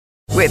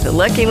With the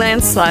Lucky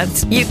Land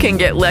Slots, you can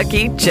get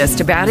lucky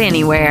just about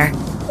anywhere.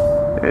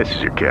 This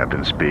is your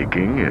captain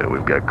speaking.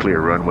 We've got clear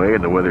runway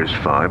and the weather's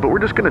fine, but we're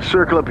just going to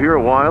circle up here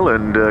a while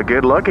and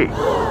get lucky.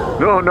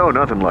 No,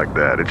 nothing like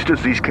that. It's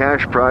just these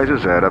cash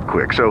prizes add up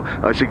quick. So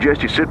I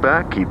suggest you sit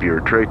back, keep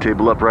your tray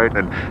table upright,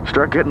 and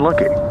start getting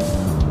lucky.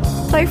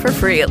 Play for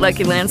free at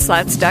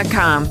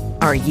LuckyLandSlots.com.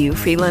 Are you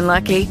feeling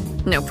lucky?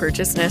 No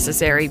purchase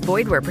necessary.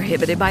 Void where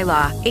prohibited by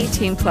law.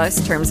 18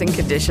 plus terms and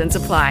conditions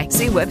apply.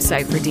 See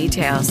website for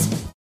details.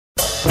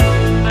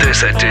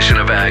 This edition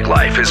of Ag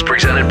Life is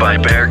presented by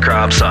Bayer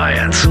Crop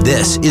Science.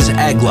 This is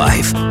Ag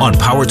Life on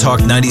Power Talk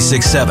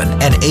 96.7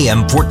 and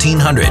AM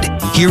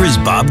 1400. Here is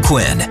Bob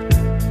Quinn.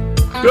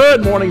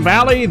 Good morning,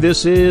 Valley.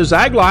 This is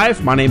Ag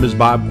Life. My name is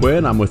Bob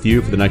Quinn. I'm with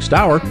you for the next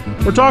hour.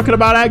 We're talking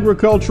about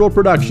agricultural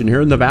production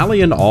here in the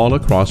Valley and all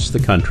across the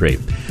country.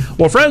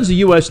 Well, friends,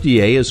 the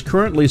USDA is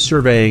currently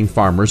surveying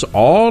farmers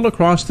all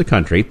across the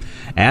country,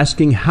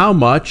 asking how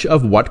much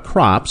of what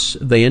crops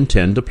they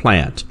intend to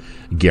plant.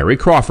 Gary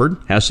Crawford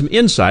has some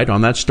insight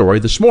on that story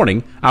this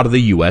morning out of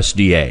the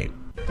USDA.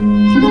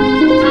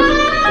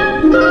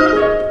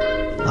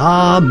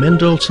 Ah,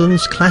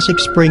 Mendelssohn's classic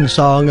spring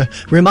song,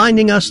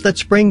 reminding us that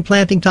spring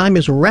planting time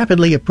is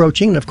rapidly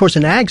approaching. And of course,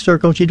 in ag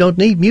circles, you don't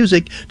need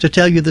music to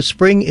tell you the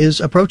spring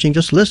is approaching.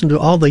 Just listen to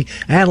all the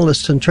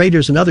analysts and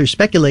traders and others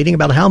speculating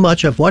about how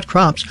much of what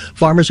crops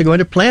farmers are going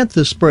to plant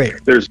this spring.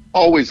 There's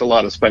always a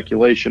lot of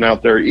speculation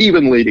out there,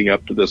 even leading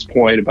up to this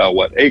point, about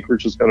what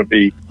acreage is going to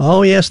be.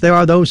 Oh, yes, there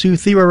are those who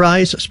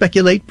theorize,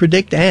 speculate,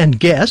 predict, and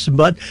guess.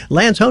 But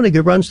Lance Honig,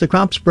 who runs the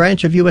crops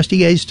branch of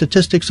USDA's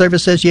Statistics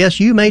Service, says,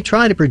 yes, you may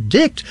try to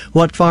predict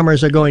what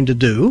farmers are going to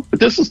do. But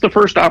this is the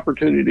first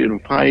opportunity to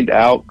find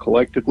out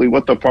collectively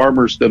what the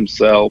farmers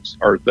themselves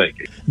are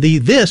thinking.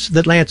 This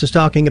that Lance is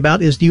talking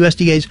about is the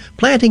USDA's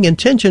planting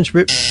intentions.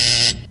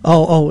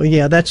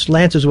 Yeah, that's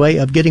Lance's way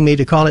of getting me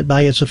to call it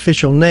by its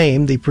official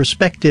name, the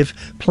Prospective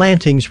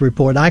Plantings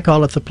Report. I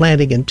call it the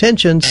Planting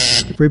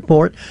Intentions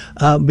Report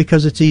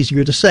because it's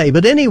easier to say.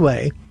 But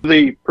anyway,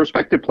 the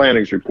Prospective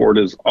Plantings Report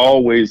is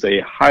always a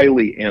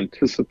highly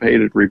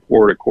anticipated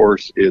report. Of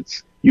course,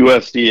 it's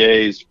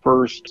USDA's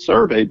first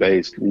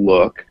survey-based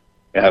look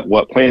at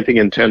what planting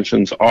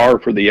intentions are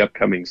for the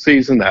upcoming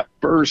season, that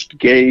first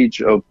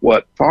gauge of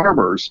what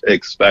farmers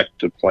expect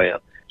to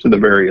plant to the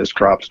various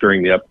crops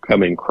during the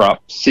upcoming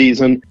crop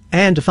season.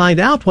 And to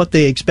find out what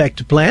they expect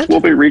to plant, we'll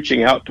be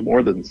reaching out to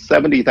more than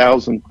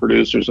 70,000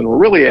 producers, and we're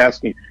really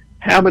asking,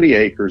 how many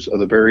acres of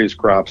the various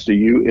crops do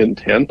you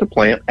intend to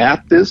plant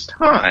at this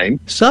time?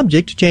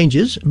 Subject to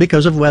changes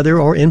because of weather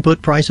or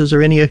input prices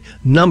or any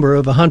number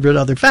of 100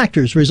 other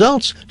factors.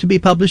 Results to be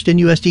published in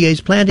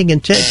USDA's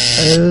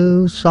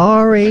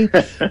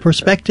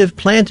Prospective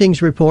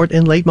Plantings Report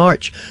in late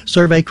March.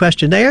 Survey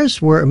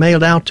questionnaires were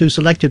mailed out to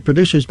selected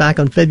producers back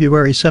on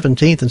February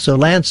 17th. And so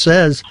Lance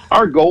says,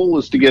 our goal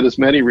is to get as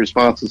many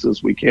responses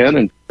as we can.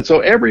 And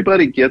so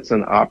everybody gets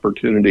an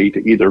opportunity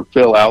to either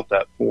fill out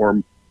that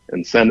form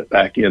and send it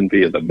back in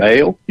via the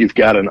mail. You've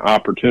got an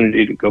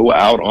opportunity to go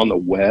out on the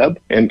web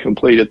and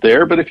complete it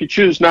there. But if you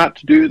choose not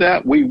to do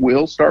that, we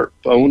will start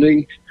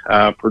phoning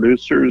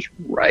producers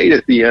right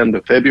at the end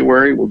of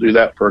February. We'll do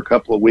that for a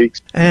couple of weeks.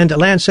 And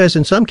Lance says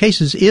in some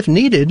cases, if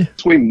needed,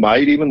 we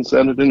might even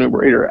send an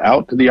enumerator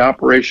out to the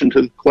operation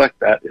to collect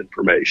that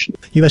information.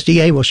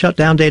 USDA will shut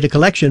down data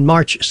collection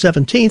March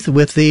 17th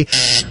with the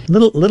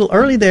little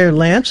early there,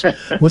 Lance,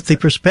 with the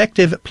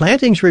Prospective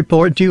Plantings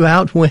Report due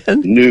out when?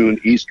 Noon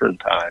Eastern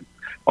Time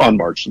on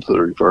March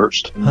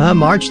 31st.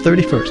 March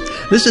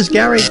 31st. This is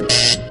Gary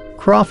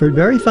Crawford,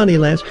 very funny,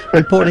 Lance,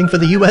 reporting for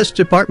the U.S.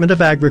 Department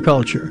of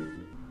Agriculture.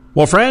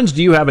 Well, friends,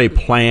 do you have a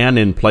plan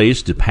in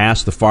place to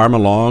pass the farm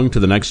along to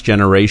the next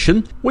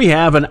generation? We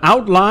have an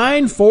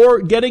outline for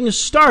getting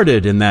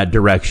started in that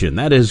direction.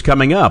 That is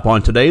coming up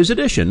on today's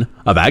edition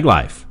of Ag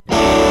Life.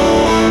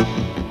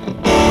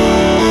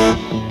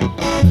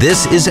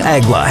 This is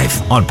Ag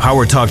Life on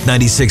Power Talk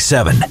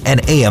 96.7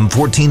 and AM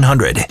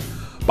 1400.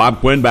 Bob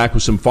Quinn back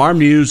with some farm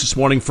news this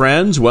morning,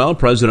 friends. Well,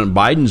 President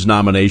Biden's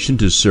nomination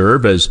to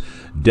serve as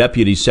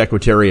Deputy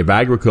Secretary of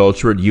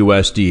Agriculture at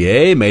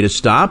USDA made a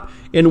stop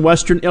in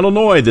western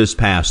Illinois this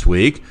past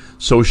week.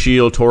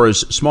 Sochil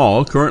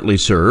Torres-Small currently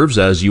serves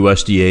as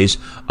USDA's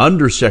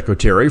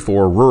Undersecretary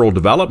for Rural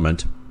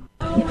Development.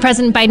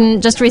 President Biden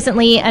just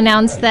recently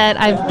announced that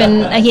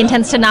he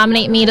intends to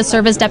nominate me to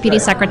serve as Deputy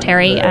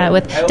Secretary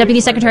with Deputy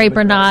Secretary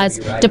Bernard's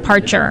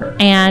departure.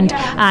 And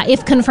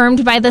if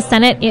confirmed by the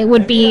Senate, it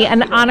would be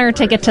an honor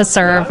to get to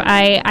serve.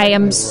 I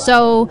am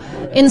so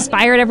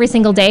inspired every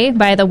single day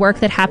by the work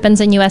that happens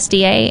in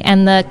USDA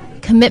and the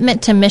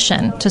commitment to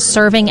mission, to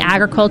serving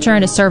agriculture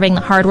and to serving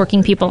the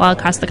hardworking people all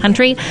across the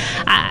country,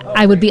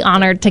 I would be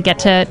honored to get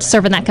to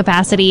serve in that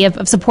capacity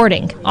of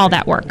supporting all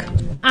that work.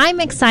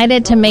 I'm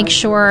excited to make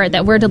sure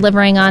that we're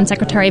delivering on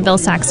Secretary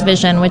Vilsack's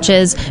vision, which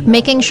is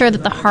making sure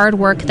that the hard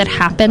work that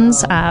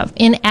happens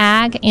in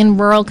ag, in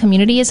rural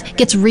communities,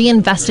 gets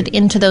reinvested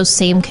into those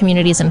same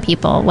communities and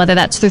people, whether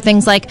that's through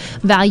things like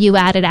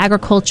value-added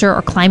agriculture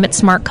or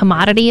climate-smart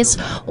commodities,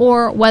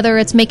 or whether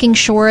it's making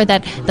sure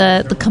that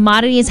the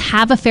commodities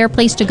have a fair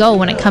place to go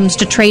when it comes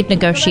to trade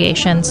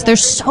negotiations.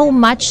 There's so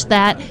much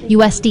that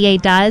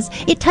USDA does.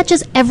 It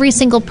touches every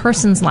single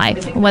person's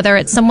life, whether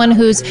it's someone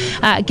who's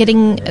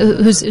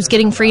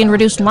getting free and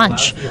reduced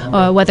lunch,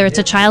 or whether it's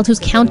a child who's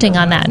counting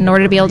on that in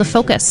order to be able to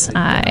focus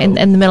in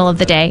the middle of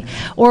the day,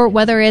 or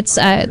whether it's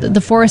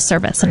the Forest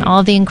Service and all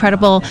of the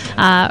incredible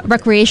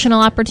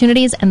recreational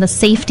opportunities and the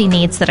safety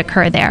needs that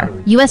occur there.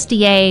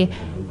 USDA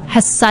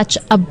has such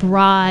a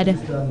broad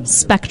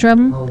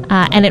spectrum,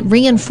 and it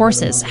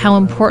reinforces how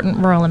important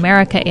rural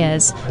America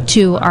is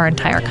to our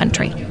entire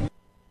country.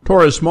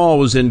 Tora Small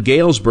was in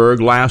Galesburg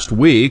last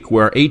week,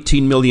 where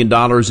 $18 million in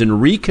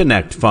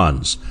Reconnect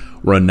funds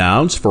were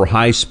announced for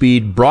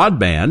high-speed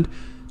broadband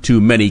to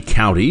many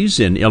counties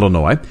in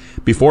Illinois.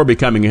 Before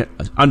becoming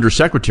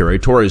Undersecretary,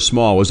 Tora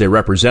Small was a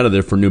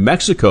representative for New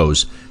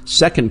Mexico's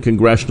 2nd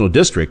Congressional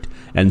District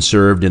and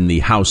served in the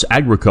House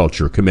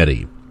Agriculture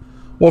Committee.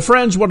 Well,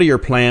 friends, what are your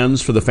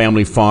plans for the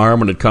family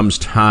farm when it comes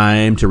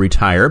time to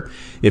retire?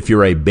 If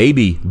you're a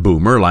baby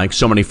boomer, like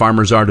so many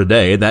farmers are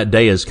today, that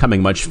day is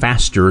coming much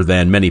faster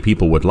than many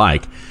people would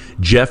like.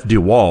 Jeff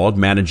DeWald,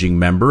 managing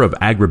member of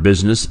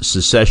Agribusiness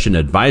Succession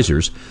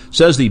Advisors,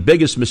 says the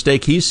biggest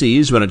mistake he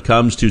sees when it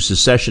comes to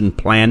succession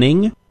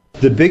planning.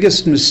 The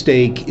biggest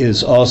mistake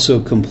is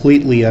also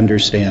completely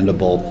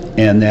understandable,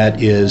 and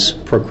that is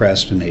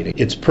procrastinating.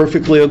 It's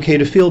perfectly okay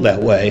to feel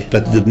that way,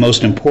 but the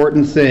most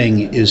important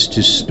thing is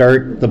to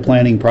start the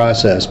planning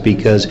process,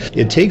 because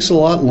it takes a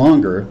lot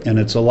longer and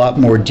it's a lot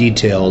more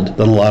detailed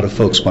than a lot of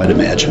folks might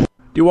imagine.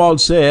 DeWald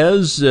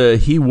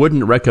says he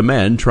wouldn't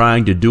recommend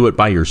trying to do it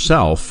by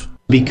yourself,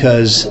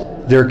 because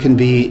there can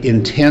be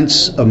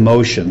intense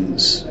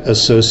emotions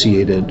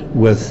associated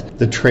with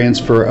the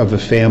transfer of a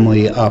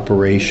family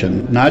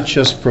operation, not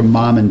just from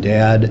mom and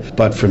dad,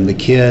 but from the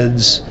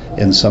kids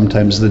and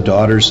sometimes the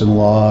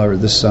daughters-in-law or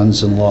the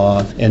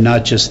sons-in-law, and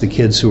not just the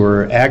kids who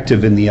are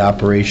active in the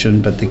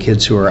operation, but the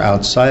kids who are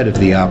outside of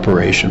the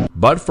operation.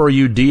 But for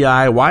you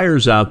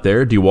DIYers out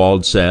there,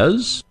 DeWald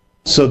says,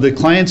 so the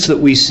clients that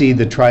we see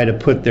that try to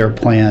put their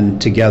plan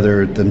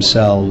together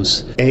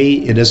themselves, A,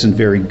 it isn't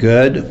very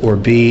good, or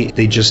B,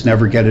 they just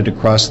never get it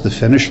across the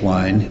finish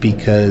line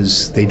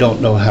because they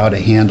don't know how to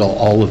handle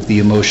all of the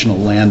emotional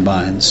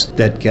landmines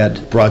that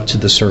get brought to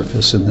the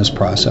surface in this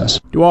process.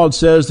 DeWald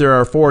says there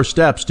are 4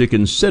 steps to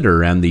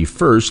consider, and the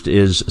first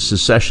is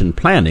succession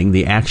planning,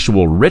 the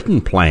actual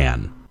written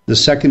plan. The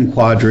second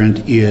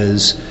quadrant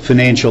is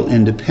financial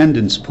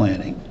independence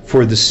planning.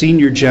 For the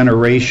senior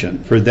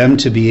generation, for them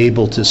to be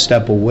able to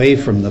step away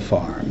from the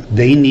farm,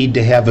 they need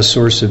to have a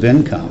source of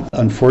income.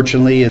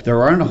 Unfortunately,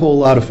 there aren't a whole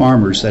lot of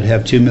farmers that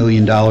have $2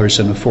 million in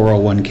a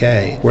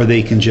 401k where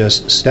they can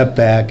just step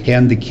back,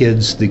 hand the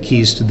kids the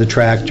keys to the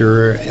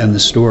tractor and the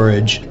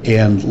storage,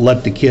 and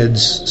let the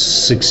kids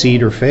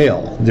succeed or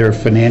fail. Their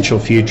financial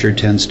future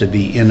tends to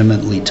be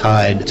intimately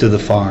tied to the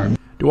farm.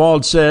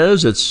 DeWald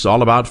says it's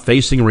all about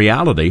facing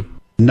reality.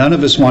 None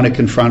of us want to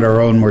confront our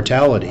own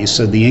mortality,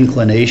 so the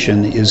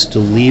inclination is to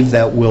leave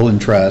that will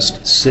and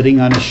trust sitting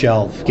on a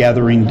shelf,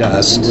 gathering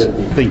dust,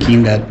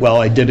 thinking that, well,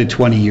 I did it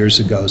 20 years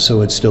ago,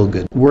 so it's still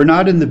good. We're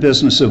not in the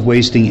business of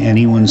wasting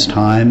anyone's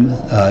time,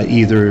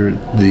 either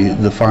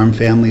the farm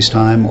family's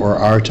time or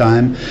our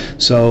time.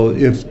 So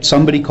if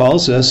somebody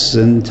calls us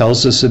and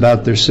tells us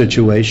about their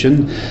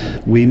situation,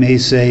 we may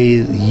say,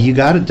 you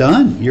got it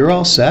done. You're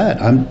all set.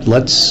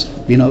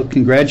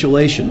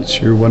 Congratulations.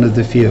 You're one of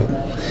the few.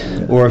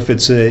 Or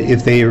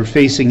if they are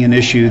facing an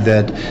issue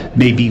that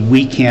maybe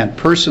we can't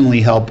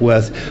personally help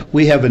with,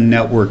 we have a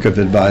network of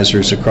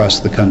advisors across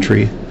the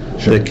country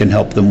that can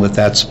help them with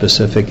that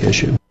specific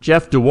issue.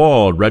 Jeff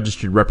DeWald,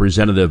 registered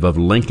representative of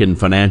Lincoln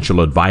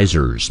Financial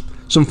Advisors.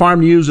 Some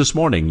farm news this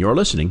morning. You're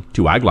listening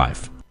to Ag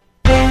Life.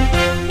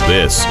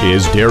 This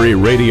is Dairy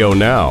Radio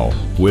Now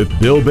with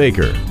Bill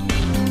Baker.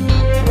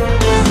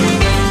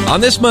 On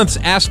this month's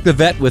Ask the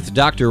Vet with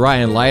Dr.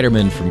 Ryan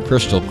Leiterman from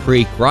Crystal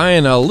Creek,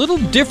 Ryan, a little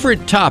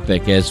different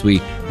topic as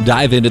we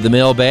dive into the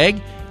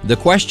mailbag. The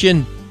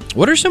question,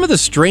 what are some of the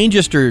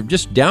strangest or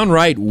just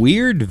downright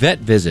weird vet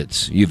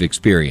visits you've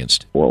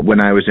experienced? Well,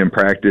 when I was in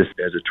practice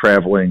as a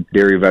traveling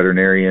dairy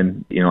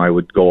veterinarian, I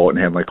would go out and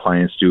have my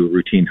clients do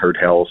routine herd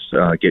health,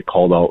 get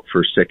called out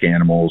for sick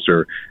animals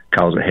or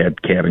cows that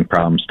had calving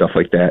problems, stuff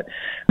like that.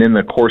 And in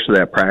the course of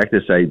that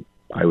practice,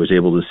 I was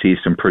able to see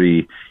some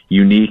pretty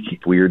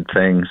unique, weird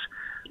things.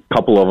 A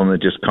couple of them that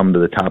just come to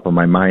the top of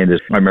my mind is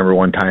I remember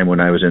one time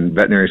when I was in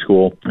veterinary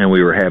school and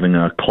we were having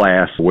a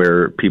class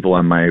where people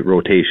on my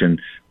rotation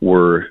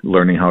were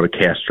learning how to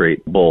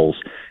castrate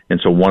bulls. And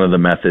so one of the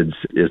methods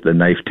is the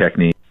knife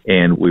technique.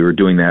 And we were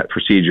doing that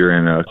procedure,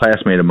 and a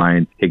classmate of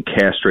mine had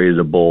castrated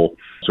a bull.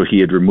 So he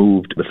had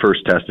removed the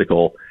first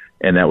testicle,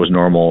 and that was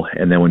normal.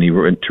 And then when he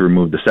went to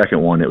remove the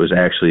second one, it was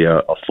actually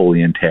a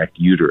fully intact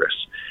uterus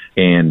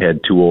and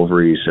had 2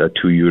 ovaries,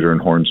 2 uterine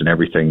horns and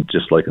everything,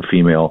 just like a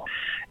female.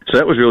 So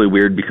that was really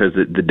weird because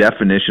the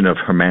definition of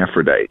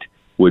hermaphrodite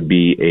would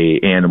be a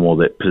animal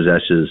that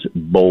possesses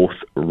both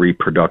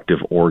reproductive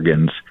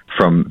organs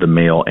from the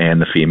male and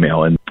the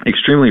female, and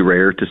extremely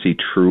rare to see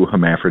true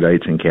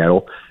hermaphrodites in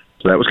cattle.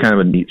 So that was kind of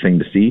a neat thing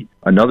to see.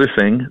 Another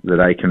thing that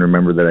I can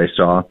remember that I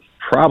saw,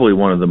 probably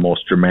one of the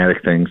most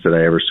dramatic things that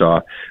I ever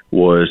saw,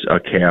 was a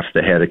calf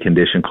that had a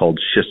condition called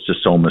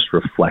schistosomus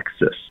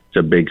reflexus. It's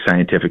a big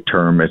scientific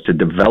term. It's a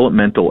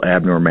developmental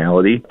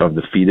abnormality of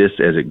the fetus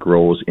as it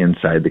grows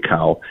inside the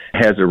cow.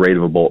 It has a rate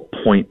of about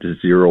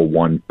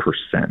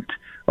 0.01%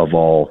 of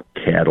all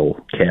cattle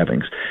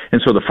calvings.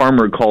 And so the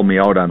farmer called me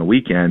out on the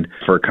weekend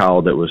for a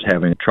cow that was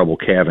having trouble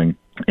calving.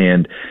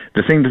 And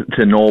the thing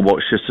to know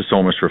about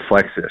schistosomus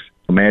reflexus,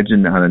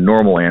 imagine on a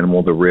normal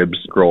animal, the ribs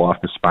grow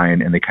off the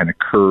spine and they kind of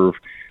curve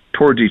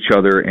towards each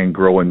other and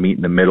grow and meet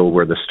in the middle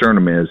where the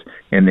sternum is,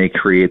 and they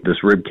create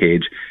this rib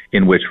cage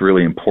in which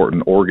really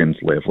important organs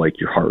live, like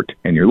your heart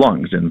and your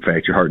lungs. And in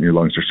fact, your heart and your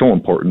lungs are so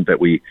important that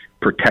we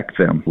protect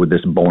them with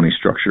this bony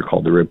structure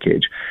called the rib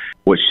cage.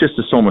 What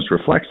schistosomus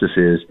reflexus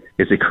is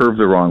they curve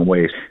the wrong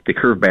way. They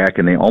curve back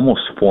and they almost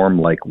form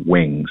like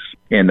wings.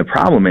 And the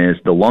problem is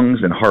the lungs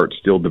and heart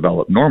still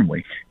develop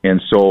normally.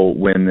 And so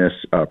when this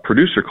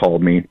producer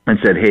called me and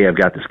said, hey, I've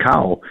got this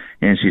cow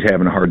and she's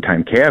having a hard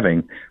time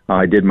calving,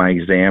 I did my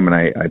exam and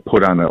I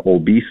put on an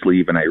OB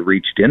sleeve and I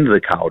reached into the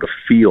cow to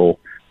feel,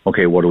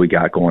 okay, what do we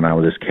got going on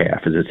with this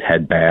calf? Is its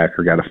head back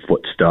or got a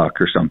foot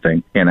stuck or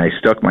something? And I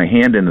stuck my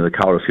hand into the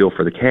cow to feel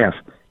for the calf,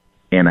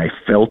 and I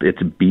felt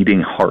its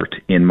beating heart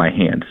in my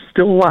hand.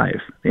 Still alive.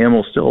 The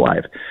animal's still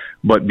alive.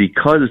 But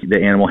because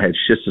the animal had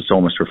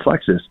schistosomus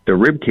reflexus, the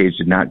rib cage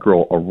did not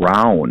grow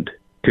around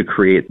to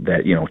create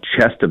that,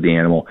 chest of the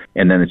animal,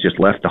 and then it just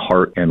left the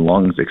heart and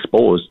lungs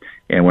exposed.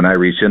 And when I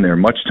reached in there,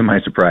 much to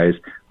my surprise,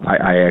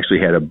 I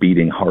actually had a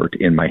beating heart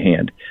in my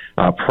hand.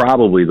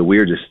 Probably the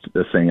weirdest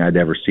thing I'd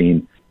ever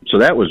seen. So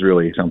that was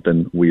really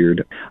something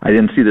weird. I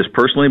didn't see this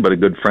personally, but a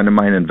good friend of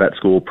mine in vet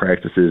school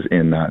practices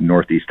in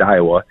northeast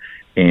Iowa,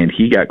 and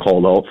he got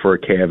called out for a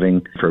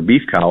calving for a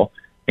beef cow,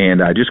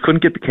 and I just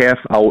couldn't get the calf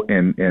out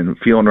and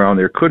feeling around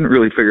there. Couldn't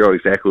really figure out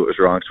exactly what was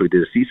wrong, so we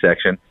did a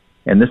C-section,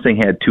 and this thing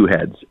had 2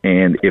 heads.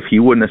 And if he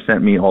wouldn't have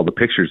sent me all the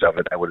pictures of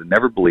it, I would have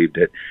never believed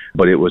it.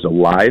 But it was a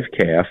live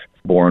calf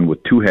born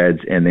with 2 heads,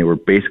 and they were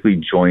basically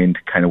joined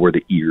kind of where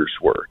the ears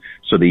were.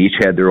 So they each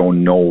had their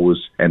own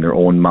nose and their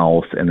own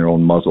mouth and their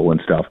own muzzle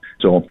and stuff.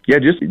 So yeah,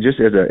 just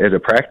as a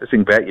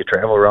practicing vet, you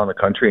travel around the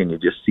country and you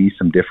just see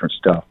some different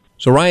stuff.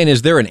 So, Ryan,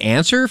 is there an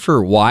answer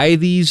for why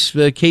these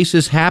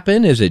cases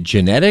happen? Is it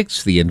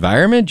genetics, the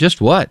environment,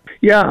 just what?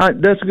 Yeah,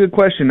 that's a good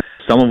question.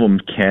 Some of them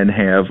can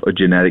have a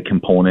genetic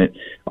component.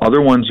 Other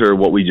ones are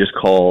what we just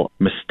call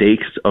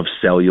mistakes of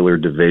cellular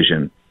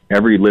division.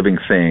 Every living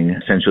thing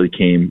essentially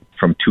came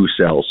from 2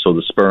 cells. So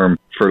the sperm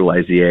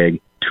fertilized the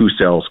egg, 2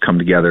 cells come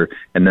together,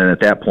 and then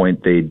at that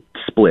point they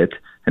split,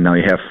 and now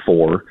you have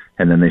 4,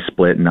 and then they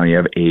split, and now you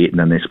have 8, and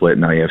then they split,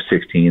 and now you have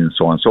 16, and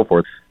so on and so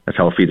forth. That's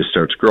how a fetus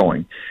starts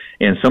growing.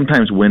 And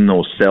sometimes when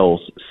those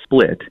cells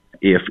split,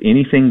 if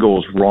anything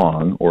goes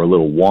wrong or a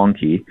little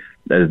wonky,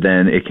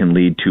 then it can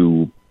lead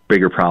to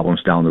bigger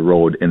problems down the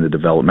road in the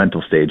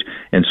developmental stage.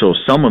 And so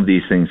some of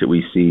these things that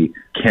we see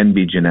can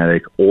be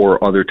genetic,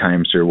 or other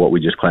times are what we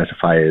just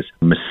classify as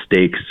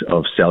mistakes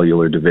of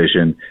cellular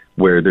division,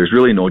 where there's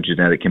really no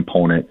genetic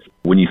component.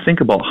 When you think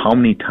about how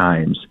many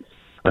times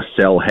a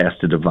cell has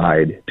to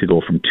divide to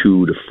go from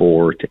 2 to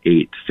 4 to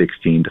 8 to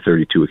 16 to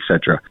 32,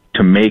 etc.,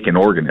 to make an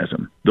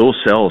organism, those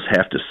cells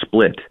have to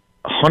split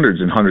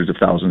hundreds and hundreds of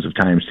thousands of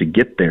times to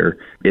get there.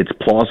 It's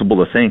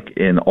plausible to think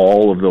in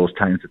all of those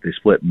times that they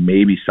split,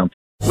 maybe something.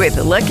 With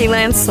the Lucky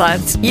Land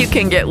Slots, you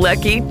can get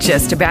lucky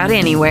just about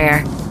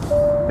anywhere.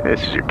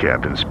 This is your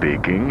captain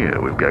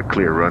speaking. We've got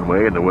clear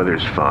runway and the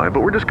weather's fine,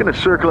 but we're just going to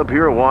circle up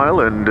here a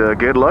while and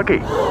get lucky.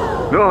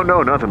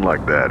 No, nothing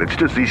like that. It's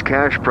just these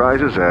cash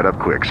prizes add up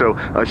quick. So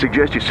I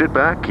suggest you sit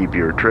back, keep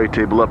your tray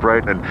table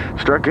upright, and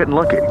start getting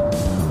lucky.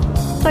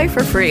 Play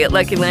for free at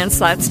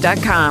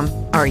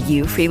LuckyLandSlots.com. Are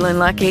you feeling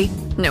lucky?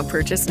 No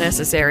purchase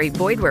necessary.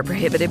 Void where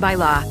prohibited by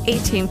law.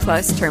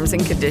 18+ terms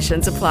and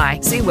conditions apply.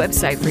 See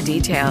website for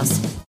details.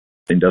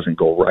 It doesn't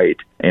go right,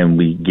 and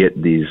we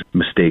get these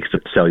mistakes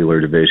of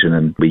cellular division,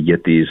 and we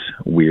get these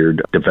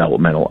weird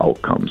developmental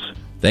outcomes.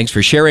 Thanks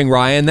for sharing,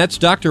 Ryan. That's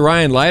Dr.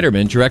 Ryan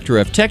Leiterman, Director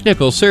of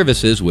Technical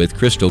Services with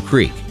Crystal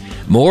Creek.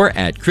 More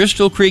at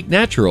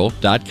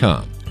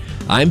crystalcreeknatural.com.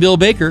 I'm Bill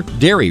Baker,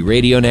 Dairy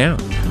Radio Now.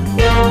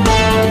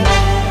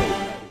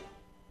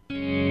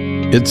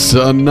 It's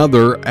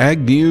another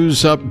Ag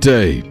News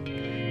update.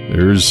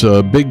 There's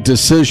a big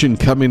decision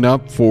coming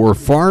up for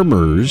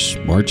farmers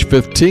March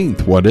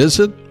 15th. What is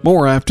it?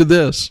 More after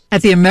this.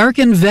 At the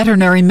American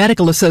Veterinary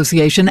Medical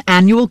Association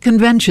annual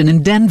convention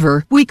in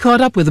Denver, we caught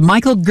up with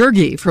Michael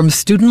Gerge from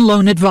Student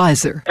Loan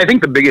Advisor. I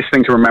think the biggest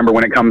thing to remember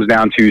when it comes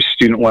down to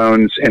student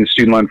loans and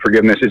student loan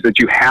forgiveness is that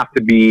you have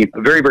to be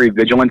very, very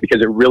vigilant,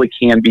 because it really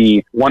can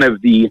be one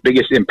of the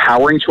biggest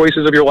empowering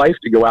choices of your life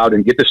to go out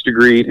and get this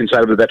degree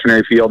inside of the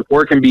veterinary field,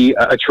 or it can be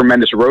a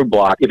tremendous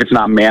roadblock if it's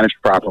not managed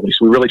properly.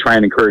 So we really try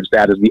and encourage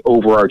that as the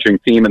overarching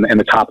theme and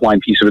the top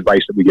line piece of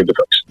advice that we give to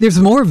folks. There's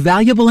more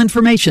valuable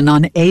information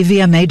on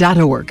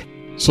avma.org.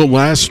 So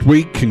last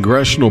week,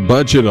 Congressional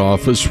Budget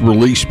Office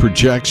released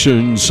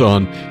projections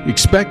on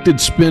expected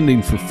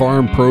spending for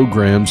farm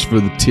programs for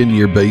the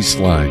 10-year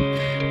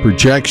baseline.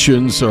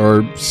 Projections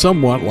are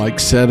somewhat like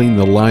setting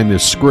the line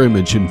of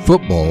scrimmage in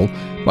football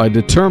by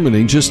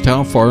determining just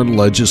how far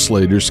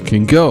legislators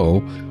can go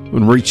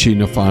when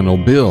reaching a final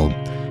bill.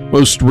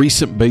 Most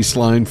recent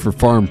baseline for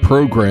farm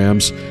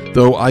programs,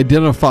 though,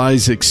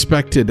 identifies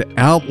expected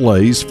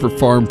outlays for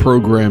farm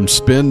program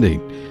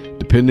spending.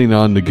 Depending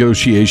on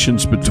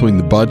negotiations between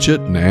the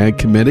budget and ag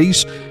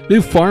committees,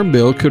 new farm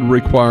bill could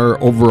require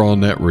overall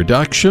net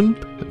reduction,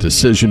 a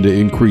decision to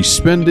increase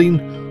spending,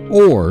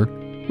 or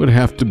would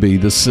have to be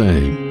the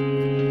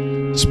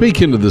same.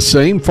 Speaking of the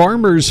same,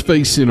 farmers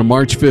facing a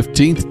March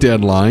 15th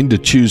deadline to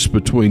choose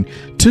between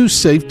two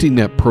safety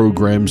net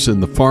programs in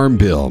the Farm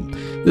Bill.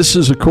 This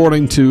is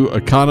according to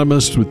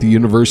economists with the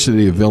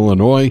University of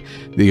Illinois,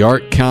 the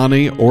Ark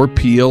County or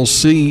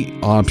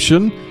PLC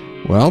option.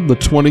 Well, the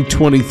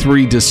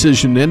 2023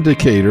 decision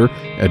indicator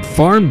at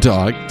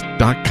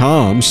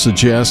farmdoc.com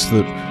suggests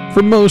that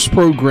for most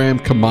program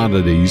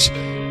commodities,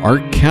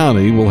 Ark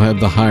County will have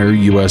the higher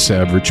U.S.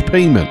 average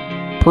payment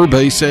per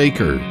base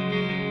acre.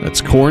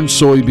 That's corn,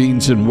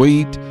 soybeans, and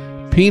wheat,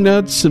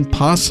 peanuts, and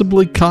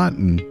possibly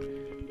cotton.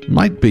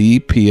 Might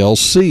be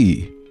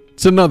PLC.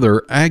 It's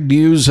another Ag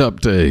News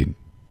Update.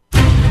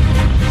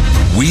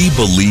 We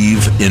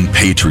believe in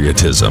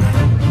patriotism.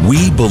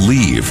 We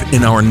believe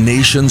in our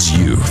nation's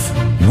youth.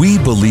 We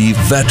believe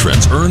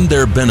veterans earn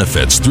their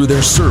benefits through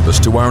their service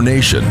to our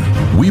nation.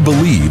 We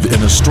believe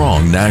in a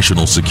strong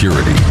national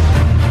security.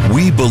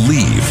 We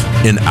believe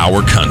in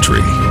our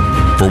country.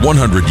 For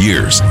 100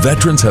 years,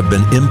 veterans have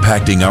been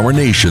impacting our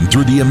nation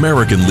through the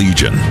American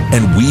Legion,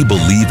 and we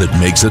believe it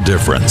makes a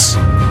difference.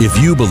 If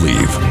you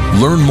believe,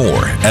 learn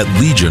more at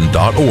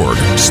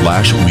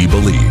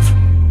legion.org/webelieve.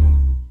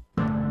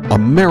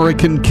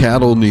 American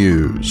Cattle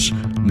News.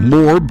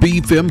 More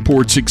beef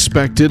imports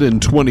expected in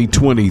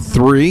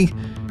 2023.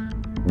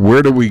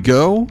 Where do we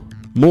go?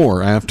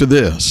 More after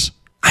this.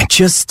 I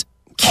just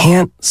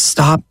can't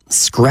stop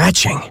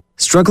scratching.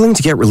 Struggling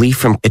to get relief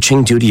from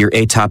itching due to your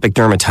atopic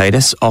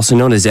dermatitis, also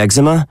known as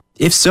eczema?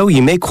 If so,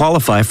 you may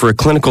qualify for a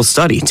clinical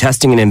study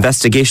testing an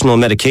investigational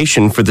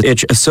medication for the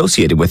itch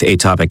associated with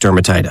atopic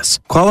dermatitis.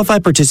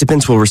 Qualified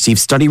participants will receive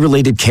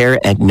study-related care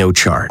at no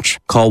charge.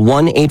 Call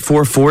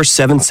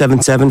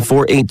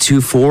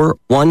 1-844-777-4824,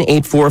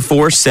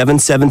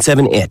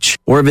 1-844-777-ITCH,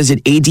 or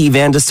visit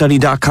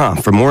advandastudy.com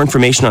for more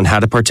information on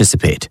how to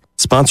participate.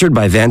 Sponsored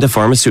by Vanda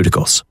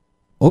Pharmaceuticals.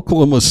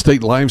 Oklahoma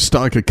State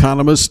livestock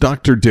economist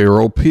Dr.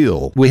 Darrell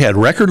Peel. We had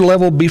record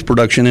level beef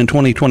production in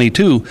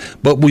 2022,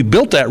 but we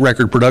built that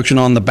record production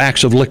on the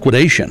backs of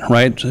liquidation,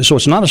 right? So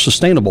it's not a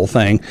sustainable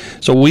thing.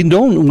 So we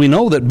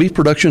know that beef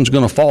production is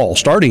going to fall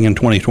starting in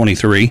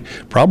 2023,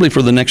 probably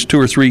for the next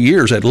 2 or 3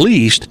 years at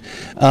least.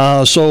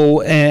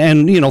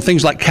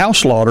 Things like cow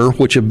slaughter,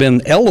 which have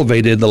been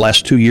elevated the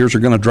last 2 years, are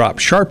going to drop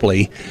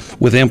sharply,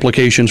 with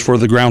implications for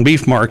the ground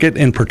beef market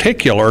in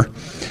particular.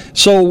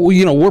 So,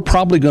 we're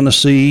probably going to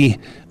see,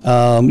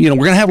 we're going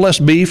to have less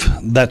beef.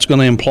 That's going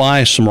to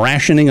imply some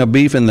rationing of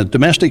beef in the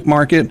domestic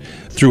market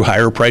through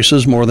higher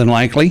prices, more than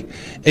likely.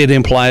 It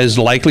implies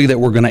likely that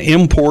we're going to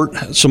import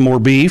some more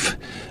beef,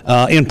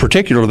 in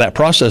particular that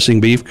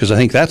processing beef, because I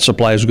think that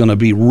supply is going to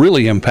be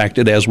really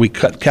impacted as we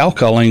cut cow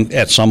culling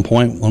at some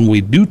point when we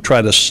do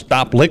try to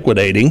stop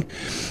liquidating.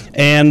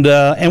 And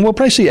we'll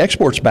probably see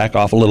exports back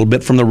off a little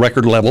bit from the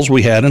record levels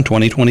we had in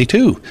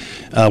 2022.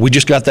 We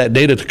just got that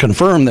data to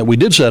confirm that we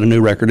did set a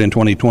new record in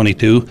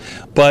 2022.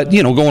 But,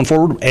 going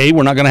forward, A,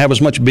 we're not going to have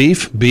as much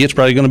beef. B, it's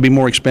probably going to be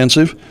more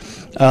expensive.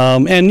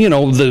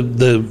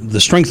 The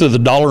strength of the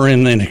dollar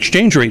in an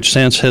exchange rate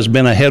sense has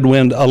been a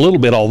headwind a little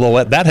bit,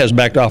 although that has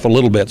backed off a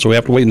little bit. So we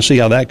have to wait and see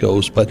how that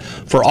goes. But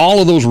for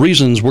all of those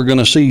reasons, we're going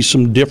to see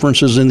some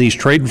differences in these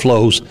trade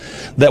flows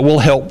that will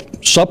help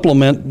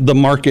supplement the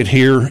market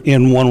here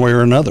in one way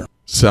or another.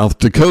 South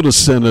Dakota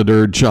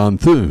Senator John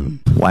Thune.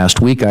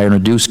 Last week, I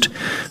introduced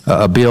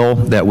a bill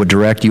that would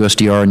direct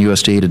USDR and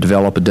USDA to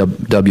develop a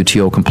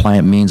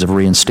WTO-compliant means of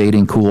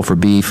reinstating cool for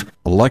beef.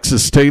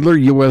 Alexis Taylor,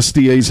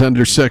 USDA's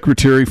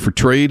Undersecretary for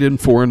Trade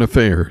and Foreign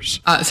Affairs.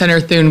 Senator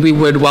Thune, we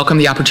would welcome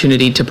the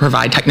opportunity to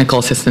provide technical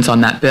assistance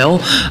on that bill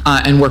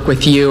and work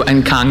with you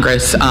and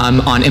Congress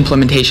on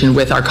implementation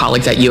with our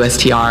colleagues at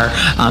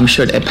USTR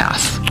should it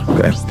pass.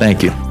 Okay,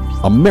 thank you.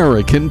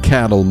 American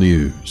Cattle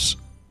News.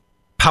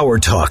 Power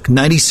Talk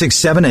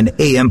 96.7 and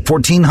AM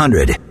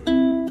 1400.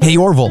 Hey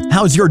Orville,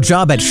 how's your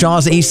job at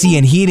Shaw's AC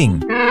and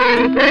Heating?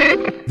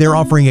 They're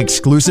offering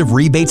exclusive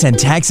rebates and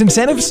tax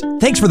incentives?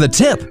 Thanks for the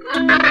tip.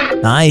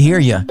 I hear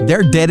ya.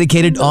 Their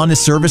dedicated,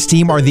 honest service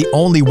team are the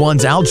only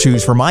ones I'll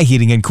choose for my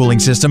heating and cooling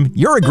system.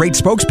 You're a great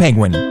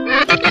spokespenguin.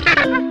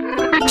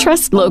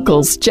 Trust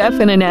locals Jeff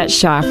and Annette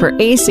Shaw for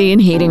AC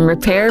and heating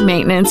repair,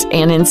 maintenance,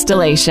 and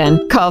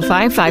installation. Call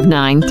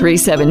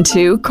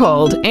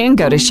 559-372-COLD and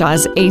go to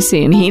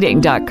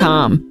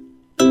shawsacandheating.com.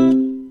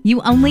 You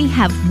only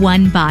have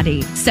one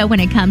body, so when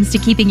it comes to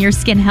keeping your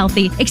skin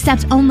healthy,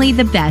 accept only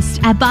the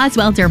best at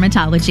Boswell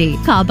Dermatology.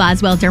 Call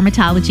Boswell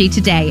Dermatology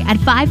today at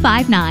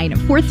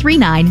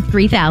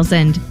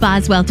 559-439-3000.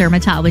 Boswell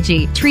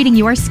Dermatology, treating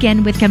your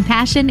skin with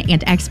compassion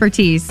and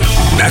expertise.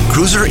 That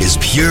cruiser is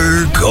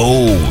pure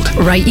gold.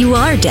 Right you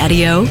are,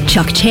 Daddy-O.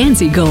 Chuck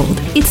Chansey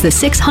Gold. It's the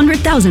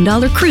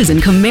 $600,000 Cruisin'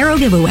 Camaro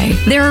giveaway.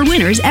 There are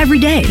winners every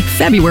day,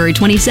 February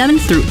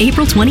 27th through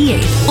April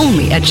 28th,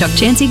 only at Chuck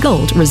Chansey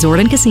Gold Resort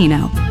and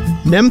Casino.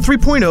 NEM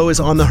 3.0 is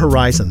on the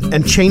horizon,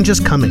 and change is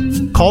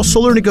coming. Call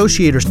Solar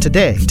Negotiators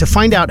today to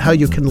find out how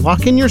you can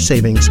lock in your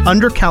savings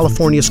under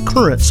California's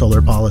current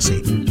solar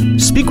policy.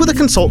 Speak with a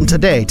consultant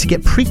today to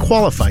get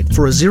pre-qualified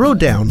for a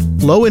zero-down,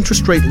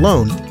 low-interest rate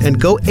loan and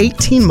go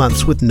 18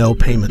 months with no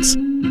payments.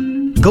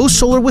 Go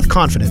solar with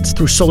confidence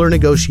through Solar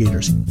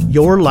Negotiators,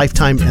 your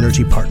lifetime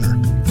energy partner.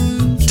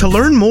 To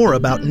learn more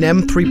about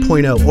NEM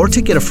 3.0 or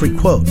to get a free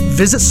quote,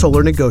 visit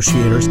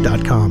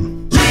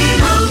solarnegotiators.com.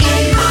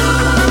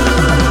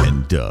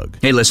 Doug.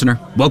 Hey, listener.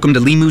 Welcome to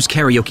Limu's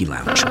Karaoke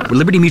Lounge, where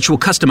Liberty Mutual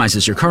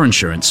customizes your car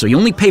insurance so you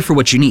only pay for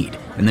what you need,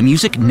 and the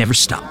music never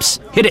stops.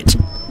 Hit it.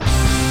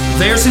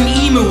 There's an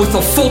emu with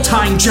a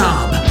full-time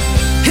job.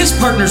 His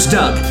partner's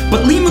Doug,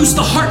 but Limu's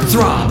the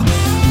heartthrob.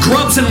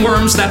 Grubs and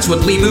worms, that's what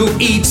Limu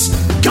eats.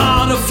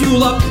 Gotta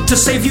fuel up to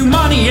save you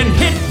money and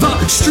hit the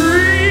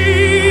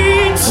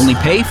streets. Only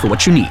pay for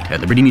what you need at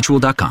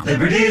libertymutual.com.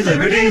 Liberty,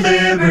 liberty,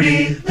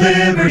 liberty,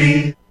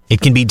 liberty. It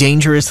can be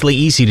dangerously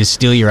easy to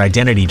steal your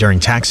identity during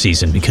tax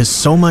season because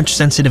so much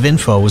sensitive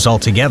info is all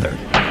together.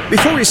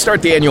 Before we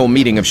start the annual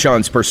meeting of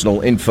Sean's personal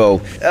info,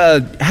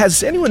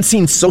 has anyone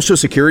seen Social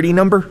Security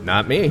number?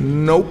 Not me.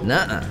 Nope.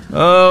 Nuh-uh.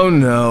 Oh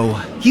no.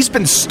 He's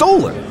been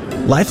stolen.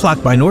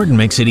 LifeLock by Norton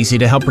makes it easy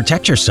to help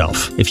protect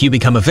yourself. If you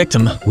become a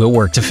victim, we'll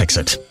work to fix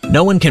it.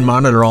 No one can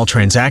monitor all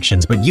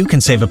transactions, but you can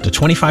save up to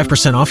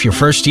 25% off your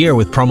first year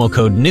with promo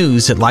code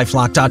NEWS at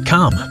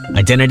LifeLock.com.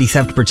 Identity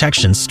theft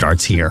protection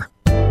starts here.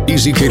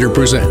 ezCater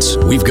presents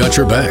We've Got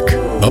Your Back,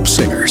 Up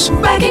Singers.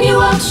 Backing you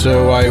up.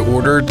 So I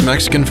ordered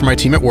Mexican for my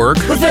team at work.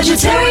 With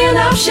vegetarian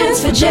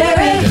options for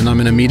Jerry. And I'm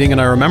in a meeting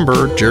and I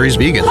remember Jerry's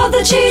vegan. Love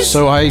the cheese.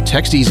 So I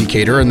text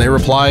ezCater and they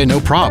reply,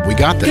 no prob, we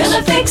got this.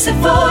 Gonna fix it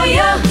for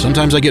ya.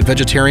 Sometimes I get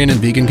vegetarian and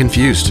vegan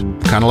confused.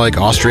 Kind of like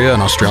Austria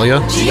and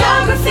Australia.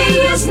 Geography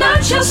is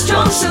not your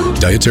strong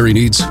suit. Dietary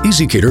needs?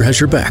 ezCater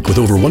has your back with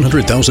over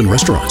 100,000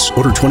 restaurants.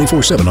 Order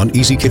 24/7 on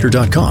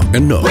ezcater.com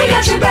and know. We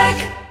got your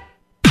back.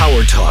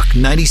 Power Talk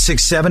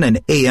 96.7 and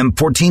AM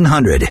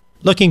 1400.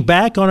 Looking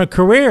back on a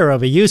career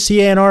of a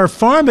UCNR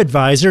farm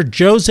advisor,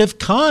 Joseph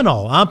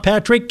Connell. I'm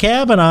Patrick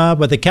Cavanaugh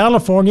with the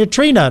California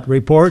Tree Nut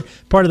Report,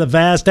 part of the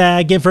Vast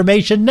Ag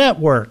Information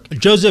Network.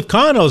 Joseph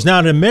Connell is now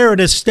in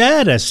emeritus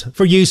status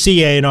for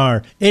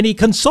UCNR, and he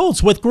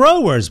consults with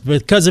growers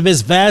because of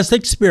his vast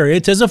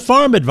experience as a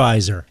farm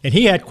advisor. And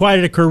he had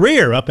quite a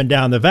career up and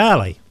down the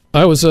valley.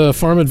 I was a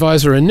farm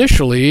advisor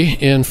initially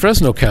in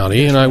Fresno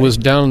County, and I was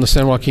down in the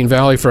San Joaquin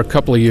Valley for a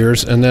couple of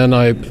years, and then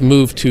I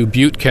moved to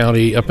Butte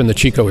County up in the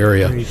Chico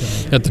area.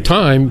 At the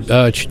time,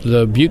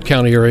 the Butte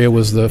County area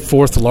was the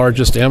fourth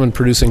largest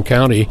almond-producing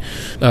county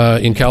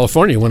in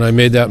California when I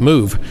made that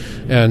move,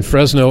 and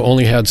Fresno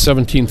only had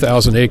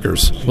 17,000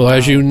 acres. Well,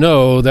 as you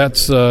know,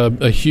 that's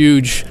a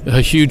huge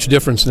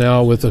difference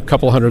now with a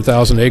couple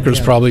 100,000 acres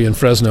probably in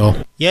Fresno.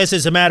 Yes,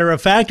 as a matter of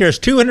fact, there's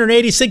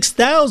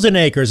 286,000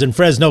 acres in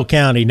Fresno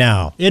County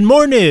now. In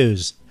more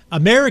news,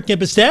 American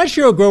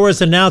pistachio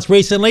growers announced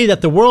recently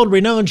that the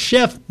world-renowned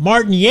chef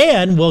Martin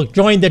Yan will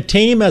join the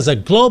team as a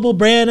global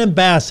brand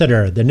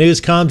ambassador. The news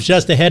comes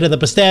just ahead of the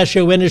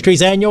pistachio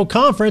industry's annual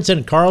conference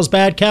in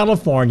Carlsbad,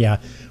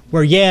 California,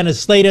 where Yan is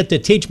slated to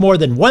teach more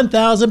than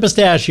 1,000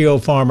 pistachio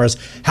farmers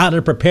how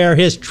to prepare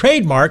his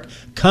trademark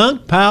Kung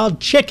Pao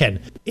chicken.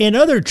 In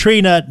other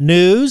tree nut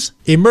news,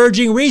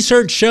 emerging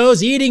research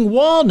shows eating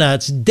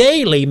walnuts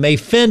daily may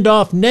fend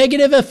off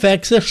negative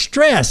effects of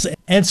stress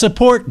and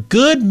support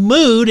good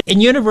mood in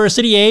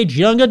university-age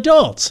young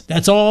adults.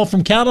 That's all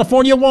from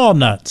California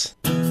Walnuts.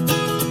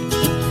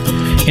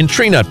 In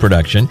tree nut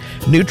production,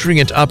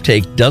 nutrient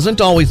uptake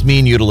doesn't always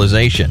mean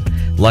utilization.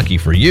 Lucky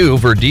for you,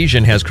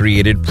 Verdesian has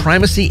created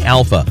Primacy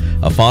Alpha,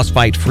 a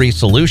phosphite-free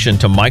solution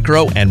to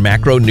micro and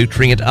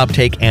macronutrient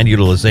uptake and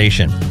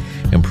utilization.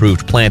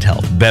 Improved plant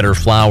health, better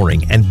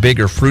flowering, and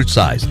bigger fruit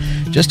size.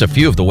 Just a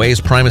few of the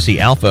ways Primacy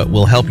Alpha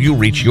will help you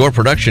reach your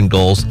production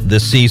goals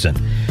this season.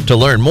 To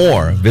learn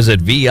more,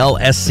 visit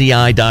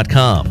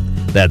VLSCI.com.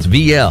 That's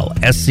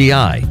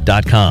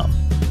VLSCI.com.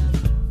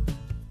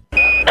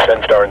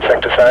 Senstar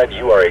Insecticide,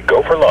 you are a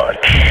go for launch.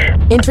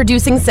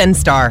 Introducing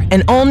Senstar,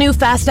 an all-new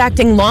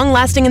fast-acting,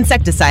 long-lasting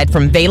insecticide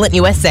from Valent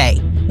USA.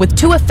 With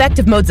 2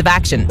 effective modes of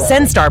action,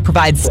 Senstar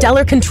provides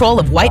stellar control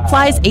of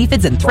whiteflies,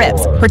 aphids, and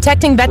thrips,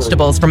 protecting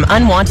vegetables from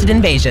unwanted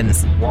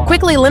invasions.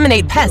 Quickly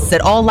eliminate pests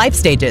at all life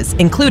stages,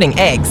 including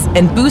eggs,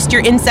 and boost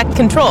your insect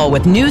control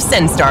with new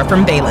Senstar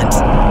from Valent.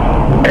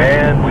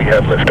 And we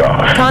have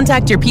liftoff.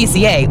 Contact your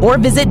PCA or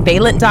visit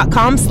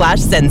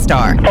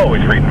valent.com/Senstar.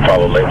 Always read and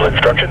follow label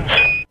instructions.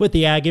 With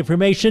the Ag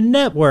Information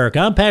Network,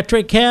 I'm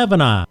Patrick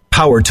Kavanaugh.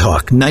 Power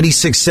Talk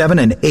 96.7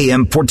 and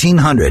AM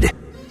 1400.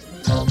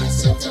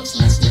 Test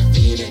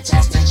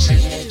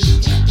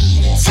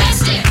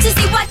it to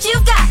see what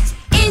you've got.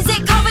 Is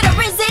it COVID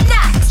or is it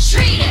not?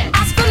 Treat it.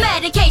 Ask for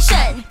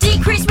medication.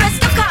 Decrease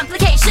risk of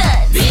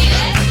complications. Beat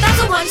it.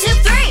 That's a 1, 2,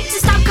 3 to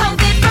stop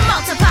COVID from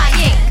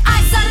multiplying.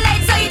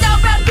 Isolate so you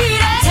don't repeat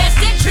it. Test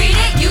it, treat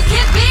it, you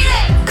can beat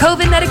it.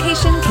 COVID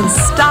medication can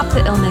stop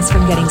the illness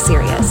from getting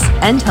serious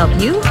and help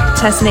you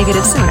test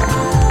negative sooner,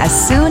 as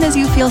soon as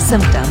you feel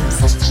symptoms.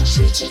 Test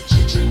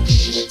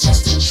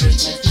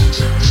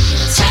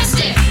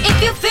it.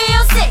 If you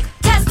feel sick,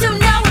 test to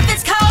know if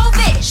it's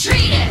COVID.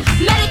 Treat it.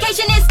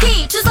 Medication is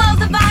key to slow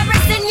the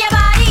virus in your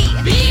body.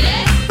 Beat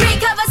it.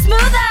 Recover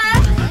smoother.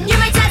 You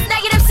may test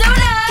negative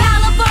sooner.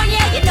 California,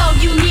 you know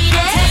you need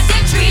it. Test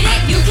it, treat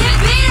it, you can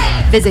beat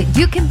it. Visit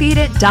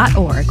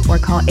youcanbeatit.org or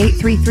call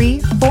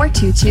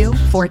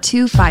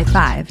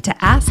 833-422-4255 to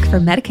ask for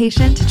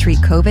medication to treat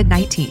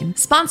COVID-19.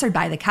 Sponsored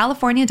by the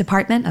California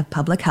Department of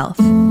Public Health.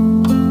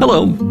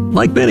 Hello.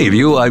 Like many of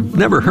you, I've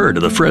never heard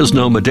of the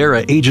Fresno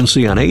Madera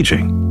Agency on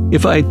Aging.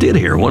 If I did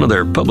hear one of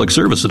their public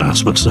service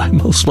announcements, I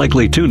most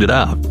likely tuned it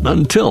out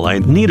until I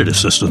needed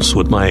assistance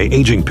with my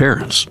aging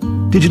parents.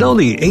 Did you know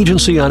the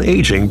Agency on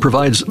Aging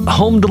provides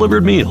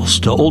home-delivered meals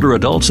to older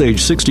adults aged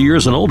 60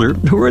 years and older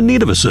who are in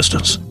need of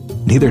assistance?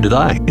 Neither did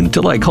I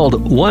until I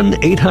called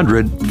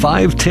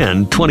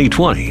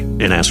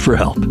 1-800-510-2020 and asked for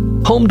help.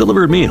 Home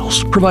Delivered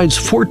Meals provides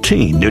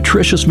 14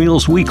 nutritious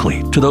meals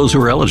weekly to those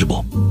who are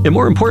eligible. And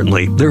more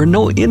importantly, there are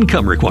no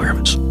income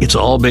requirements. It's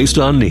all based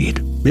on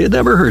need. It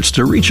never hurts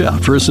to reach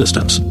out for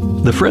assistance.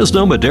 The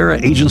Fresno Madera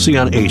Agency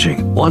on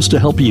Aging wants to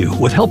help you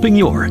with helping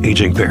your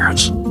aging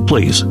parents.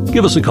 Please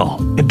give us a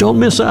call and don't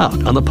miss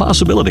out on the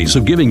possibilities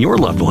of giving your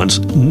loved ones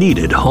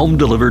needed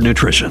home-delivered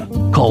nutrition.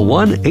 Call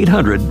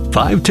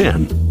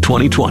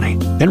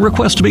 1-800-510-2020 and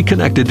request to be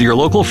connected to your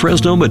local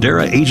Fresno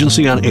Madera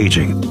Agency on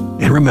Aging.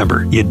 And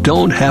remember, you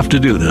don't have to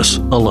do this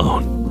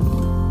alone.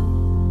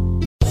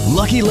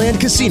 Lucky Land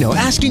Casino,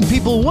 asking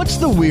people, what's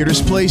the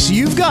weirdest place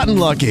you've gotten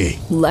lucky?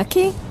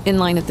 Lucky? In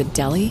line at the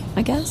deli,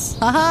 I guess?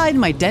 Aha, in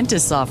my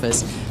dentist's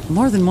office.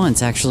 More than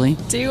once, actually.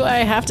 Do I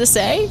have to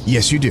say?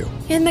 Yes, you do.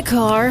 In the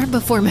car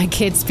before my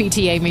kids'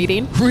 PTA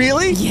meeting.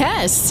 Really?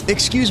 Yes.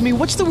 Excuse me,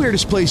 what's the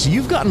weirdest place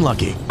you've gotten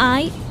lucky?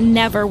 I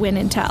never win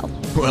and tell.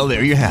 Well,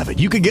 there you have it.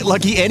 You can get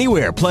lucky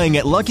anywhere, playing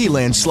at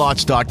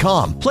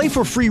LuckyLandSlots.com. Play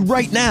for free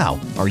right now.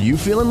 Are you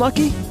feeling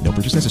lucky? No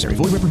purchase necessary.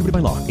 Void where prohibited by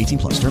law. 18+.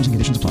 Terms and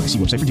conditions apply. See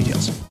website for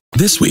details.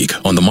 This week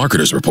on The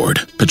Marketer's Report,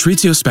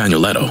 Patrizio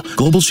Spagnoletto,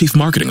 Global Chief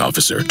Marketing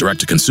Officer,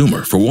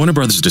 Direct-to-Consumer for Warner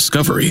Brothers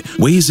Discovery,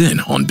 weighs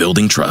in on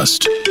building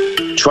trust.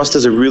 Trust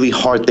is a really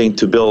hard thing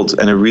to build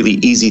and a really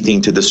easy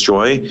thing to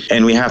destroy,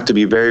 and we have to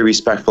be very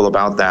respectful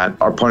about that.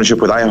 Our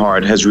partnership with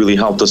iHeart has really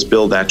helped us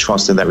build that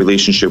trust and that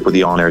relationship with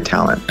the on-air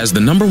talent. As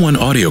the #1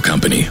 audio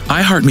company,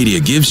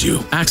 iHeartMedia gives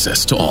you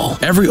access to all.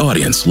 Every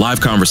audience,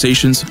 live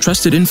conversations,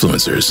 trusted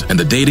influencers, and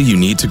the data you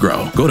need to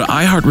grow. Go to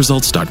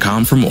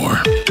iHeartResults.com for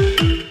more.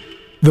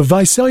 The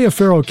Visalia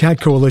Feral Cat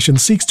Coalition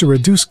seeks to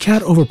reduce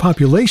cat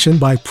overpopulation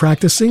by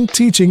practicing,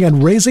 teaching,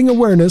 and raising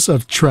awareness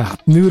of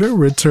trap, neuter,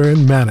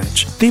 return,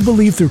 manage. They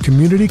believe through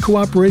community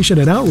cooperation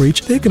and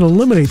outreach, they can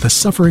eliminate the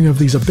suffering of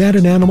these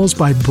abandoned animals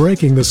by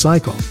breaking the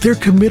cycle. They're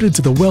committed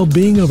to the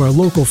well-being of our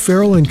local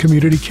feral and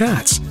community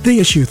cats. They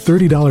issue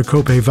 $30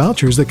 copay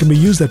vouchers that can be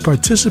used at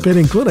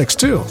participating clinics,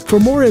 too. For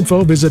more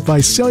info, visit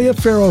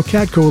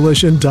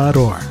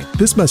VisaliaFeralCatCoalition.org.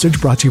 This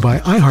message brought to you by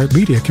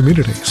iHeartMedia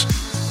Communities.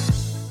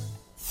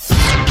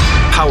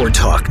 Power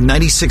Talk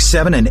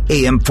 96.7 and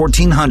AM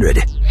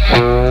 1400.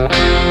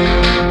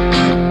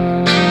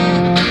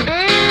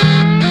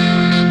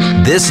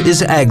 This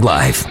is Ag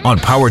Life on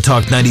Power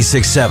Talk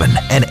 96.7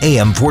 and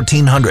AM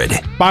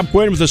 1400. Bob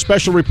Quinn with a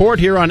special report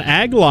here on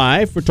Ag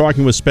Life. We're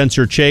talking with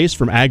Spencer Chase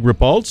from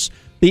AgriPulse.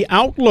 The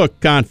Outlook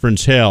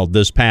Conference held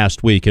this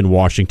past week in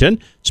Washington.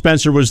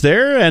 Spencer was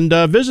there and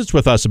visits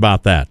with us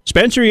about that.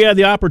 Spencer, you had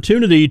the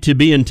opportunity to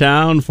be in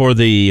town for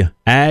the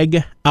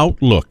Ag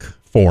Outlook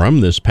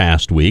Forum this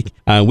past week.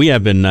 We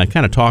have been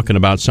kind of talking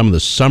about some of the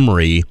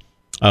summary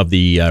of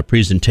the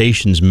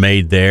presentations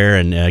made there,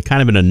 and kind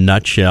of in a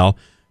nutshell,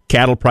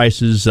 cattle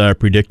prices are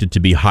predicted to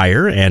be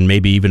higher and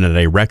maybe even at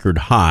a record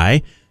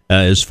high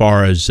as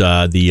far as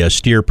the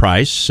steer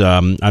price.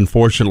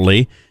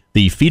 Unfortunately,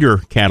 the feeder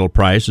cattle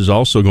price is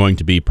also going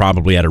to be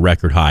probably at a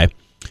record high.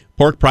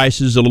 Pork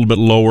prices a little bit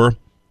lower.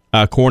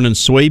 Corn and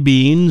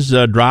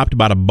soybeans dropped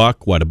about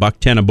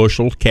 $1.10 a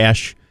bushel,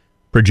 cash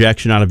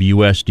projection out of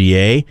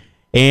USDA.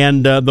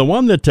 And the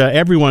one that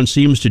everyone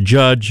seems to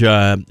judge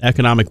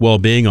economic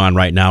well-being on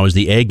right now is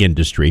the egg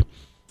industry.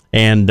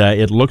 And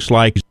it looks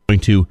like it's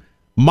going to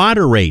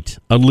moderate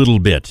a little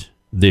bit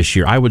this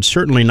year. I would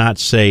certainly not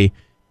say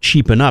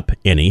cheapen up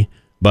any,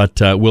 but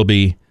will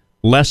be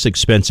less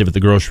expensive at the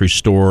grocery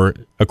store,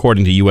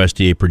 according to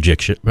USDA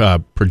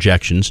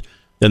projections,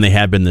 than they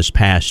have been this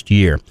past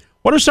year.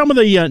 What are some of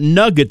the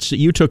nuggets that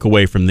you took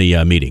away from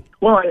the meeting?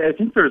 Well, I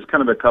think there's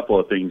kind of a couple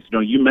of things.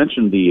 You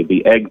mentioned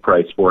the egg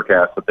price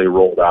forecast that they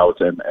rolled out,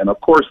 and of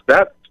course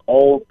that's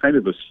all kind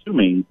of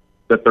assuming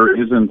that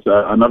there isn't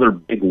another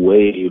big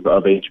wave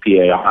of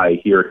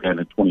HPAI here again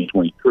in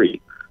 2023.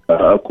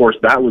 Of course,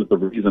 that was the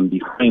reason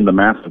behind the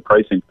massive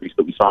price increase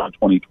that we saw in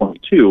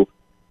 2022.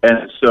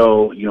 And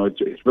so,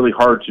 it's really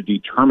hard to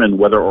determine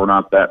whether or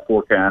not that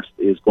forecast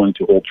is going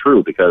to hold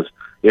true, because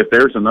if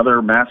there's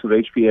another massive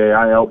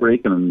HPAI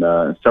outbreak and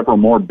several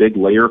more big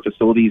layer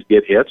facilities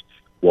get hit,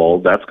 well,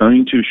 that's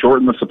going to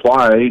shorten the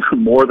supply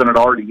more than it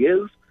already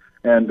is,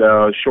 and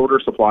shorter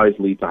supplies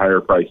lead to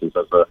higher prices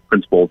as a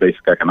principle of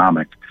basic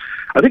economics.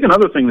 I think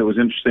another thing that was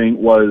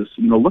interesting was,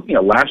 looking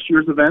at last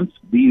year's events,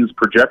 these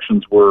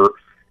projections were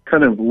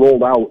kind of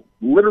rolled out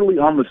literally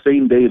on the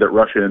same day that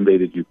Russia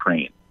invaded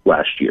Ukraine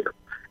last year.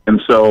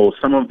 And so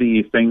some of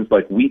the things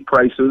like wheat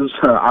prices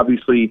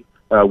obviously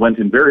went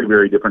in very,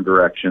 very different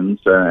directions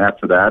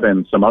after that,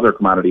 and some other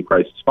commodity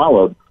prices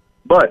followed.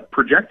 But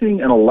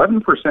projecting an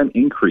 11%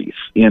 increase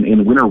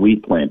in winter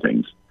wheat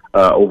plantings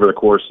over the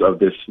course of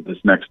this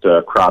next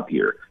crop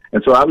year.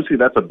 And so obviously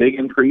that's a big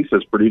increase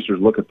as producers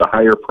look at the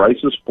higher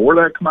prices for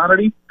that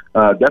commodity.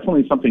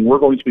 Definitely something we're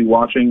going to be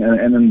watching.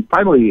 And then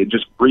finally,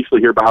 just briefly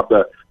here, Bob,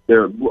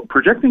 they're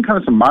projecting kind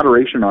of some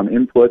moderation on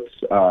inputs,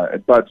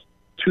 but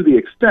to the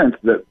extent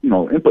that,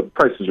 input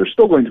prices are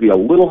still going to be a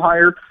little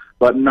higher,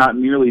 but not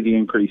nearly the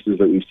increases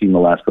that we've seen the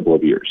last couple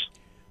of years.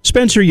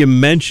 Spencer, you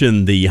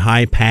mentioned the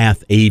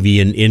high-path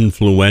avian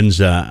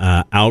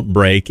influenza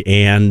outbreak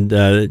and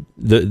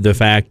the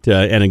fact,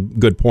 and a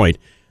good point,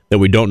 that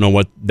we don't know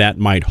what that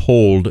might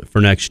hold for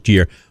next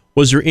year.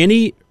 Was there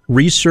any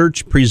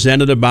research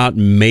presented about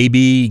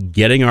maybe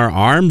getting our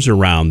arms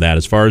around that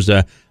as far as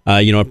a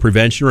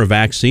prevention or a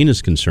vaccine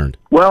is concerned?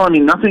 Well,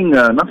 nothing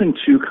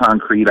too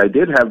concrete. I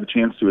did have the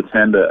chance to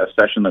attend a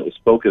session that was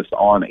focused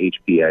on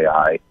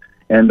HPAI,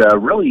 and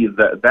really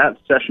that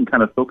session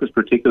kind of focused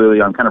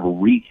particularly on kind of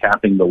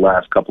recapping the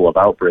last couple of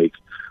outbreaks.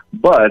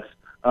 But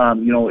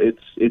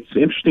it's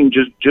interesting.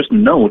 Just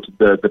note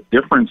the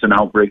difference in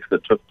outbreaks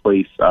that took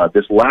place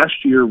this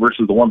last year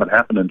versus the one that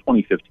happened in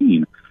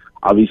 2015.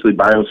 Obviously,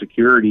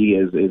 biosecurity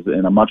is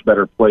in a much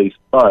better place,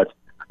 but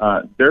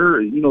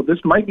this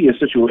might be a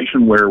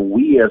situation where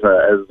we, as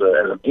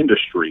an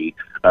industry,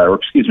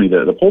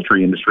 the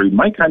poultry industry,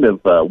 might kind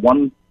of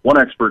one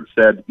expert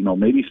said,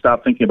 maybe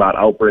stop thinking about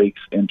outbreaks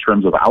in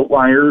terms of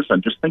outliers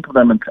and just think of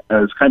them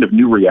as kind of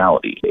new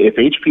reality. If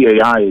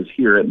HPAI is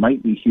here, it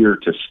might be here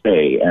to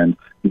stay, and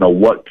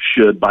what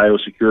should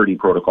biosecurity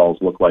protocols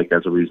look like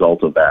as a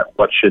result of that?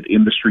 What should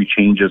industry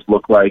changes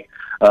look like?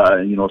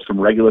 Some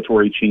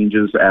regulatory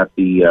changes at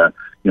the,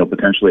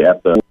 potentially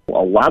at the, a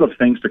lot of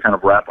things to kind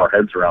of wrap our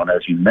heads around,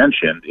 as you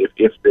mentioned,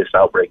 if this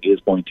outbreak is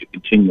going to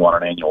continue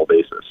on an annual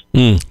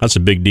basis. That's a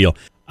big deal.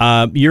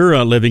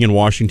 You're living in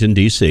Washington,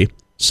 D.C.,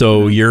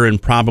 so you're in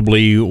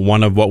probably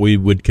one of what we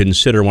would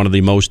consider one of the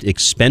most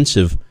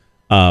expensive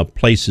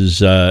places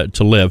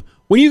to live.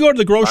 When you go to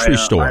the grocery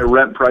store, my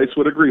rent price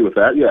would agree with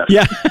that. Yes.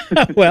 Yeah.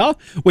 Well,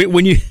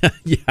 when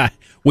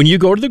you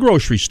go to the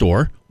grocery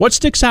store, what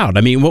sticks out?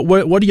 I mean,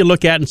 what do you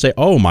look at and say,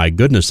 "Oh my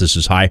goodness, this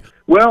is high"?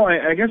 Well,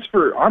 I guess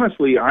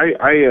honestly, I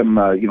am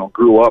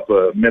grew up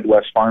a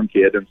Midwest farm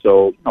kid, and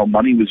so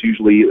money was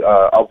usually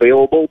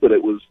available, but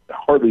it was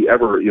hardly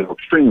ever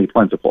extremely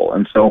plentiful.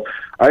 And so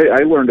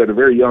I learned at a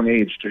very young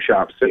age to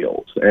shop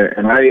sales,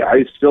 and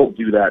I still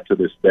do that to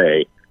this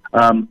day.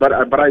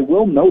 But I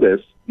will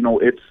notice.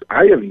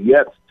 I have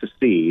yet to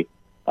see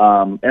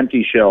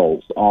empty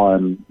shelves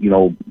on,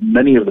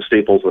 many of the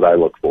staples that I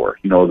look for.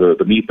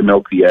 The meat, the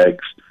milk, the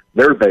eggs,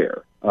 they're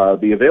there.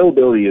 The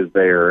availability is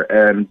there,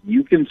 and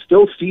you can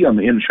still see them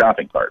in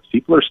shopping carts.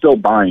 People are still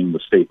buying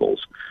the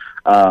staples.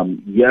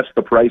 Yes,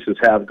 the prices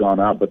have gone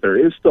up, but there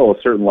is still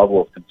a certain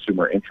level of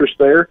consumer interest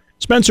there.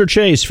 Spencer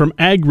Chase from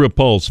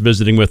AgriPulse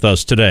visiting with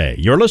us today.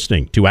 You're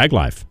listening to Ag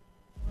Life.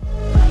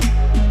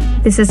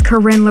 This is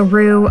Corinne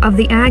LaRue of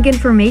the Ag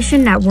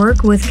Information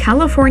Network with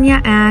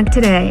California Ag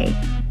Today.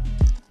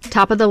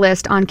 Top of the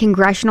list on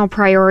congressional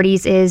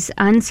priorities is,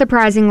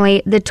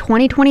 unsurprisingly, the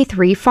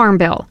 2023 Farm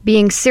Bill.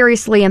 Being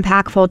seriously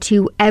impactful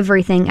to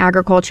everything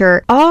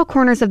agriculture, all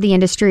corners of the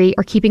industry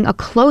are keeping a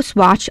close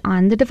watch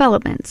on the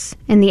developments.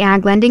 And the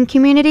ag lending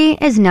community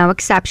is no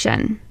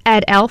exception.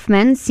 Ed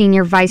Elfman,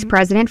 Senior Vice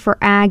President for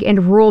Ag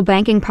and Rural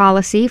Banking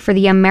Policy for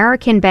the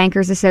American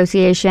Bankers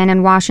Association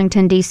in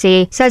Washington,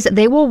 D.C., says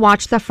they will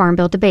watch the Farm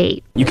Bill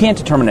debate. You can't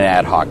determine an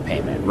ad hoc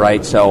payment,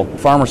 right? So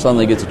farmer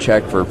suddenly gets a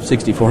check for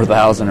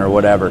 $64,000 or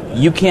whatever.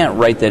 You can't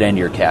write that into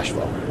your cash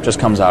flow. just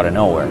comes out of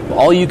nowhere.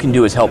 All you can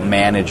do is help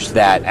manage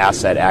that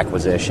asset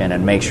acquisition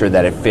and make sure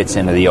that it fits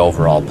into the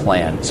overall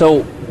plan.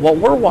 So what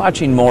we're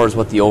watching more is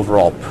what the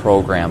overall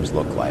programs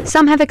look like.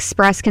 Some have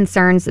expressed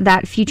concerns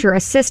that future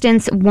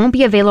assistance won't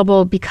be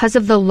available because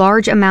of the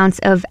large amounts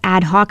of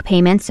ad hoc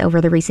payments over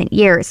the recent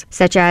years,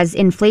 such as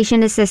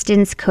inflation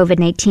assistance,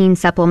 COVID-19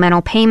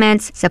 supplemental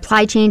payments,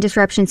 supply chain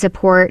disruption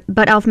support.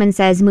 But Elfman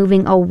says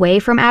moving away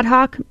from ad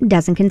hoc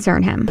doesn't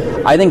concern him.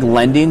 I think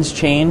lending's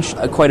changed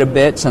quite a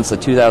bit since the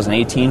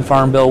 2018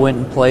 Farm Bill went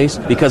in place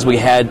because we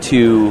had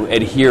to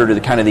adhere to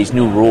kind of these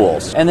new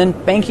rules. And then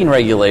banking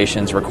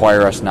regulations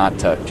require us not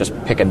to just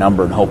pick a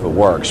number and hope it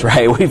works,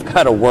 right? We've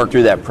got to work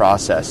through that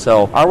process.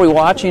 So are we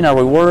watching? Are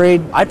we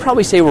worried? I'd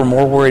probably say we're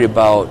more worried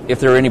about if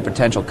there are any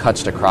potential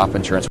cuts to crop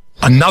insurance.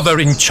 Another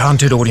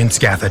enchanted audience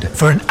gathered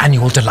for an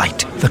annual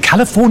delight. The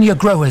California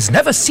growers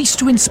never cease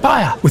to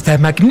inspire with their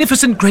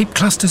magnificent grape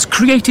clusters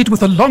created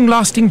with a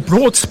long-lasting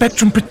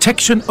broad-spectrum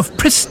protection of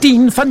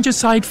pristine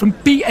fungicide from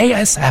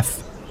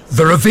BASF.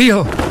 The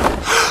reveal.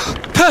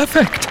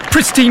 Perfect!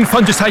 Pristine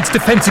fungicide's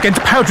defense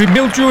against powdery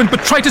mildew and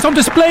botrytis on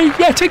display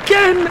yet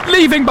again,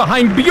 leaving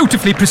behind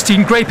beautifully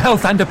pristine grape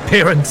health and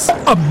appearance.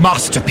 A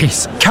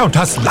masterpiece. Count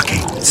us lucky.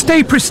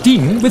 Stay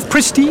pristine with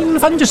pristine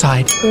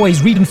fungicide.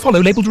 Always read and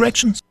follow label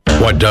directions.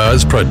 What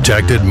does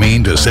protected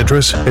mean to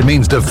citrus? It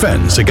means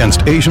defense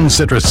against Asian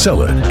citrus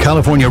psyllid,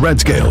 California red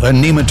scale,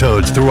 and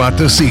nematodes throughout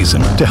the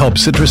season to help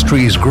citrus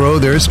trees grow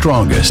their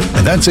strongest.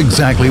 And that's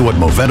exactly what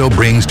Movetto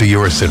brings to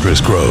your citrus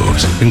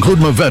groves. Include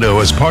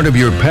Movetto as part of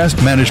your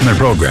pest management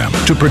program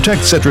to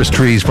protect citrus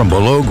trees from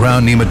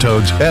below-ground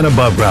nematodes and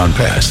above-ground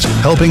pests,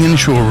 helping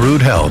ensure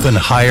root health and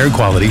higher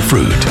quality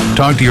fruit.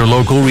 Talk to your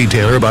local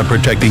retailer about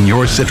protecting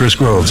your citrus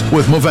groves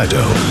with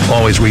Movetto.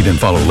 Always read and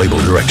follow label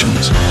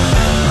directions.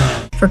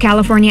 For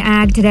California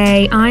Ag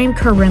Today, I'm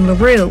Corinne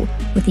LaRue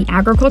with the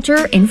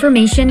Agriculture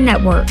Information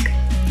Network.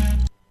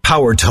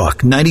 Power Talk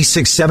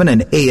 96.7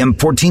 and AM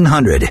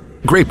 1400.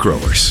 Grape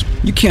growers,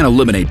 you can't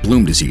eliminate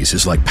bloom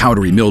diseases like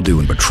powdery mildew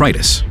and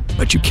botrytis,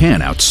 but you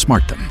can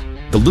outsmart them.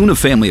 The Luna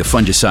family of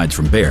fungicides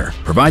from Bayer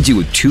provides you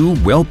with two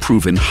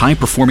well-proven,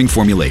 high-performing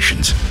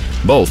formulations.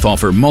 Both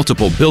offer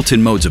multiple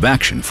built-in modes of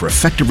action for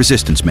effective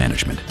resistance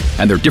management,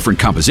 and their different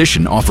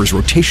composition offers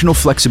rotational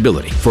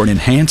flexibility for an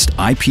enhanced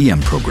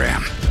IPM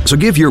program. So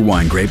give your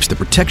wine grapes the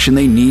protection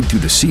they need through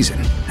the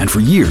season and for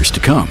years to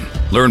come.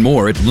 Learn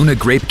more at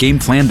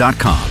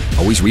lunagrapegameplan.com.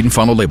 Always read and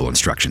follow label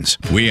instructions.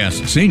 We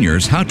asked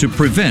seniors how to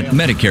prevent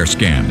Medicare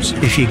scams.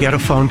 If you get a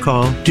phone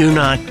call, do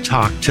not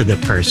talk to the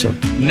person.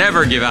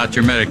 Never give out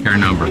your Medicare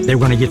number. They're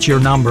going to get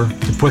your number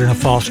to put in a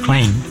false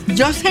claim.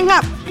 Just hang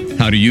up.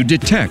 How do you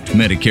detect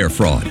Medicare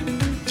fraud?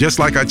 Just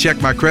like I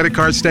check my credit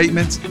card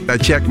statements, I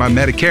check my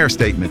Medicare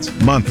statements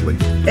monthly.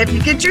 If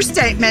you get your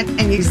statement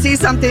and you see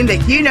something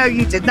that you know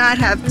you did not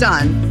have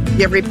done,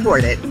 you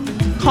report it.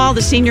 Call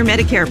the Senior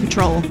Medicare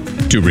Patrol.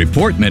 To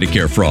report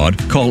Medicare fraud,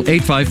 call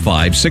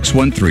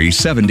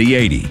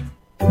 855-613-7080.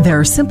 There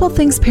are simple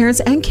things parents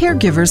and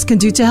caregivers can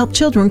do to help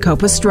children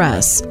cope with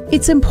stress.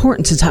 It's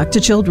important to talk to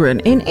children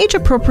in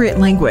age-appropriate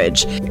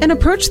language and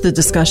approach the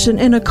discussion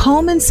in a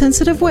calm and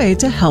sensitive way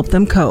to help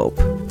them cope.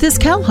 This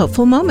Cal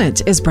Hopeful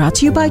Moment is brought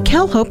to you by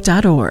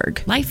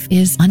calhope.org. Life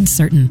is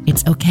uncertain.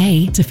 It's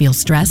okay to feel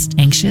stressed,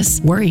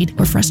 anxious, worried,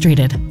 or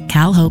frustrated.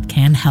 CalHope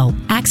can help.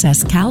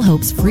 Access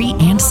CalHope's free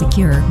and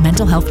secure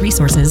mental health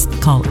resources.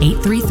 Call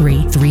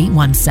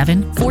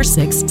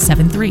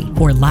 833-317-4673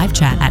 or live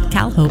chat at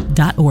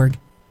calhope.org.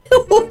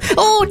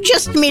 Oh,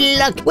 just me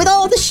luck. With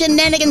all the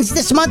shenanigans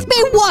this month,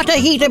 my water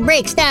heater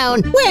breaks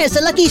down. Where's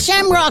the lucky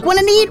shamrock when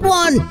I need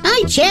one?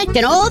 I checked,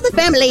 and all the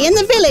family in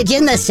the village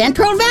in the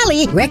Central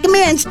Valley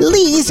recommends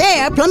Lee's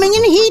Air Plumbing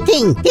and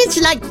Heating.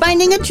 It's like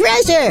finding a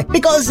treasure,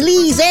 because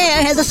Lee's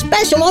Air has a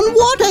special on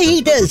water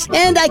heaters,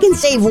 and I can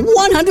save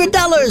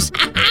 $100.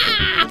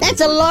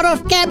 That's a lot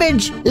of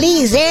cabbage.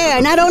 Lee's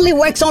Air not only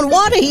works on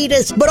water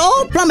heaters, but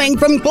all plumbing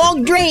from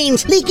clogged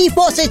drains, leaky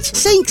faucets,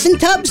 sinks and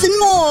tubs, and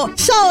more.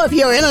 So if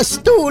you're in a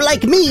stew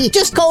like me,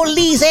 just call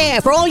Lee's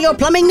Air for all your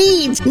plumbing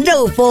needs.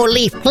 No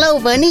 4-leaf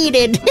clover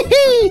needed.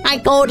 I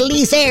called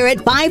Lee's Air at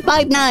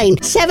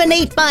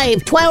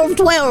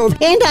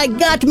 559-785-1212, and I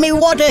got me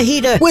water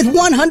heater with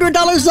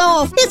 $100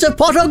 off. It's a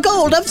pot of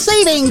gold of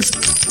savings.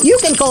 You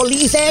can call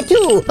Lee's Air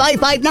too,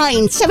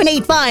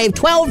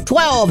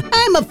 559-785-1212.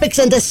 I'm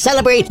a-fixin' to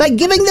celebrate by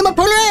giving them a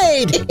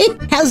parade.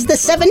 How's the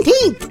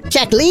 17th?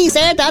 Check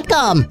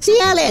leesair.com.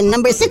 CLN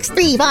number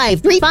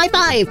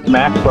 635355.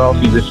 Maxwell,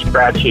 he was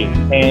scratching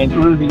and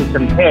losing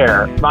some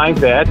hair. My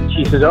vet,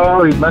 she said,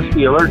 oh, he must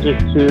be allergic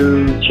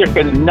to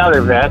chicken.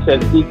 Another vet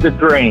said, eat the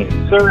drain.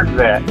 Third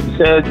vet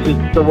said,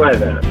 it's the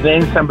weather.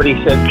 Then somebody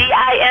said,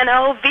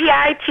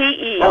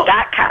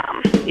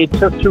 DINOVITE.com. It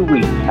took 2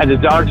 weeks, and the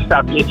dog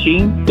stopped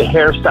itching, the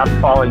hair stopped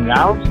falling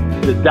out.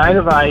 The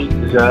Dinovite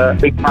is a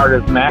big part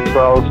of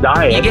Maxwell's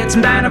diet. You get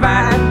some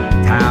Dinovite,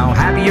 how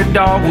happy your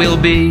dog will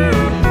be.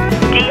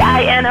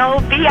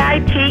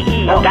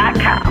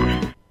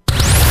 DINOVITE.com.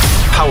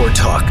 Power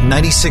Talk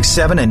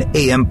 96.7 and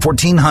AM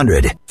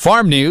 1400.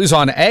 Farm news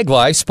on Ag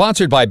Life,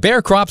 sponsored by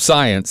Bear Crop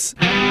Science.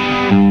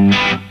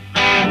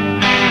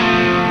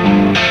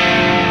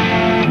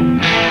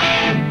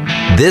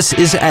 This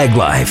is Ag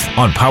Life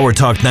on Power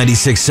Talk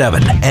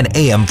 96.7 and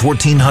AM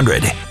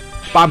 1400.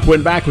 Bob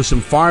Quinn back with some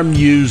farm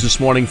news this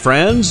morning,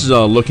 friends.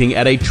 Looking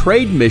at a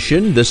trade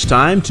mission, this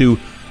time to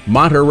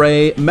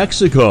Monterrey,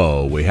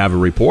 Mexico. We have a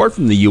report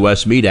from the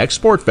U.S. Meat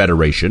Export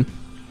Federation.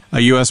 A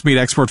U.S. Meat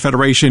Export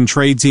Federation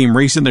trade team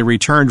recently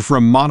returned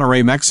from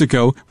Monterrey,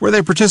 Mexico, where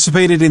they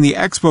participated in the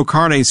Expo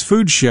Carnes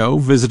food show,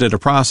 visited a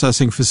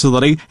processing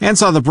facility, and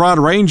saw the broad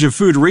range of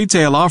food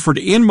retail offered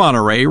in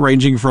Monterrey,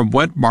 ranging from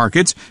wet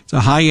markets to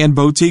high-end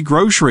boutique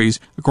groceries,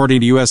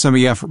 according to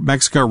USMEF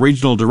Mexico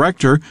Regional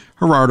Director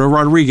Gerardo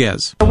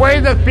Rodriguez. The way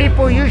that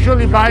people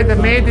usually buy the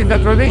meat in the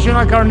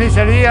traditional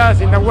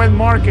carnicerias, in the wet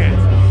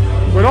markets,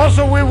 but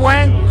also we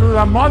went to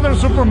the modern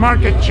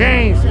supermarket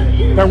chains,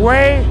 the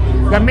way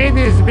the meat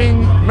is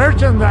being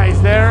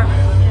merchandised there,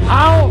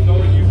 how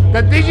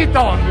the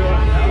digital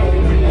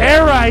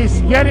era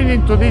is getting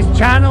into this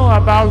channel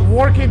about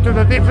working to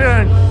the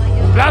different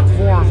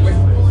platforms.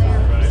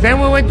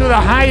 Then we went to the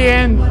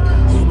high-end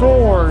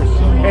stores,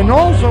 and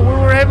also we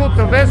were able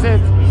to visit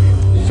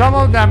some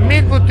of the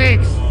meat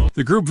boutiques.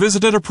 The group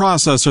visited a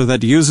processor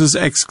that uses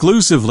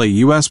exclusively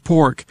U.S.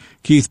 pork.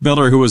 Keith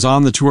Miller, who was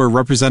on the tour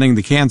representing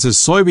the Kansas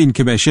Soybean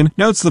Commission,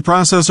 notes the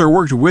processor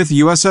worked with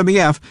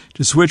USMEF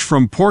to switch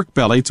from pork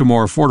belly to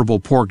more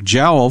affordable pork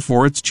jowl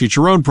for its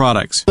chicharron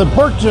products. The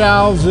pork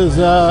jowls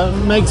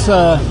makes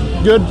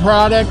a good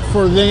product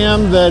for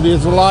them that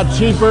is a lot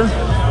cheaper,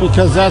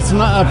 because that's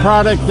not a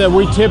product that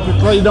we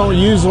typically don't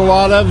use a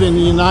lot of in the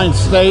United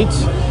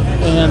States.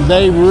 And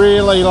they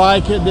really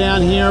like it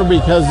down here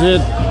because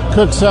it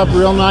cooks up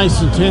real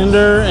nice and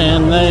tender,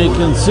 and they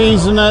can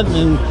season it,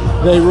 and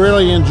they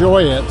really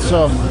enjoy it.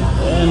 So,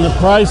 and the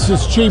price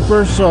is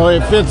cheaper, so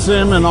it fits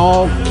them in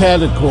all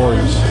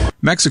categories.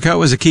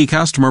 Mexico is a key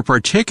customer,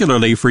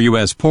 particularly for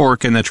U.S.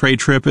 pork, and the trade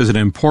trip is an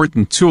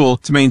important tool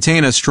to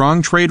maintain a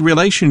strong trade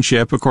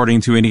relationship,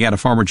 according to Indiana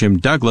farmer Jim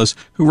Douglas,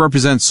 who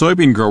represents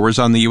soybean growers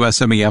on the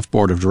USMEF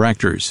Board of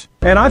Directors.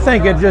 And I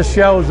think it just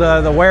shows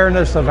the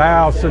awareness of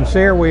how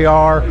sincere we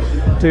are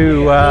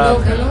to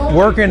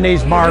work in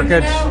these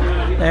markets,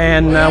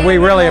 and we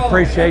really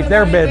appreciate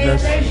their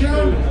business.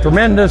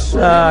 Tremendous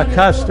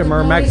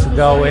customer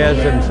Mexico is,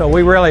 and so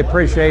we really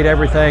appreciate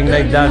everything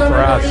they've done for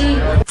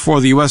us. For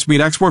the U.S.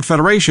 Meat Export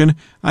Federation,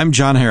 I'm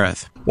John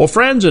Harris. Well,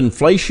 friends,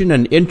 inflation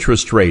and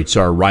interest rates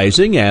are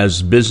rising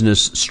as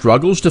business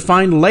struggles to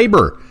find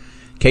labor.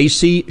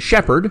 Casey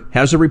Shepard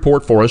has a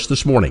report for us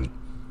this morning.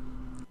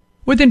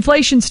 With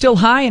inflation still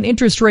high and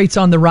interest rates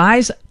on the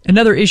rise,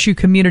 another issue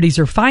communities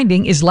are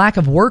finding is lack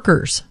of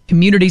workers.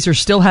 Communities are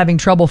still having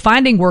trouble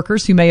finding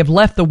workers who may have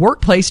left the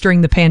workplace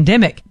during the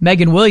pandemic.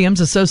 Megan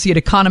Williams, associate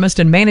economist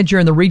and manager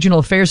in the Regional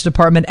Affairs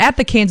Department at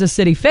the Kansas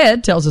City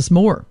Fed, tells us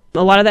more.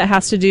 A lot of that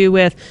has to do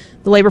with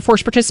the labor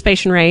force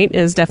participation rate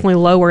is definitely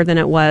lower than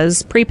it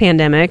was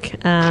pre-pandemic.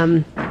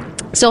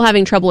 Still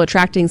having trouble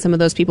attracting some of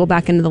those people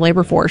back into the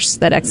labor force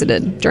that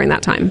exited during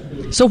that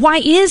time. So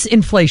why is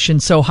inflation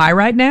so high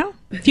right now?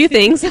 A few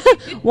things.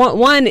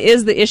 One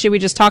is the issue we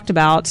just talked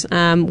about.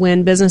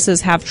 When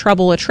businesses have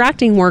trouble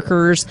attracting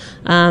workers,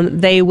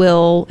 they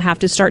will have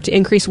to start to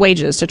increase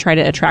wages to try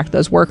to attract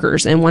those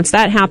workers. And once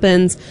that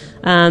happens,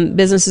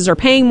 businesses are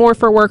paying more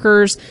for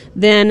workers,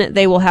 then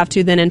they will have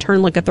to then in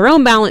turn look at their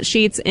own balance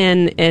sheets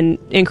and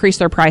increase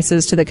their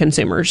prices to the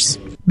consumers.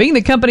 Being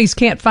that companies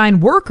can't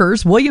find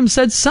workers, Williams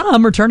said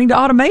some are turning to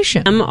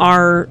automation. Some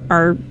are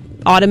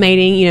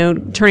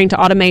automating, turning to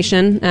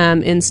automation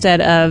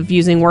instead of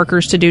using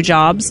workers to do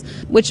jobs,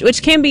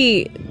 which can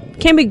be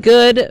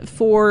good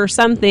for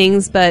some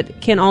things, but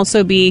can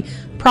also be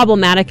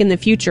problematic in the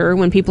future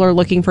when people are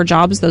looking for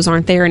jobs. Those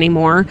aren't there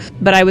anymore.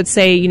 But I would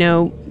say,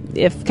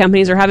 if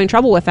companies are having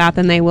trouble with that,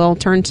 then they will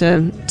turn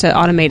to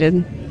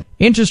automated.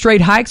 Interest rate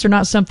hikes are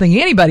not something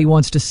anybody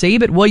wants to see,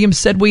 but Williams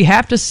said we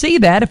have to see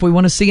that if we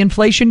want to see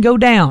inflation go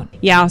down.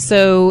 Yeah,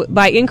 so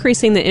by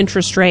increasing the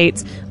interest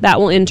rates, that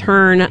will in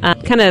turn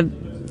kind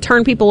of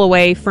turn people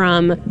away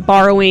from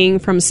borrowing,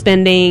 from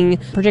spending,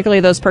 particularly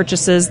those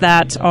purchases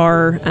that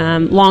are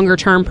longer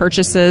term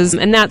purchases,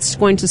 and that's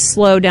going to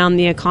slow down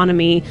the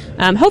economy,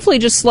 hopefully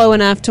just slow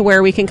enough to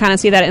where we can kind of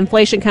see that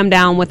inflation come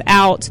down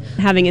without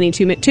having any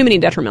too many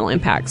detrimental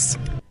impacts.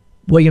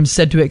 Williams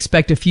said to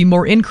expect a few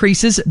more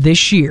increases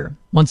this year.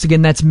 Once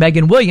again, that's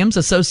Megan Williams,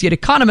 associate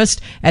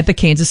economist at the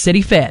Kansas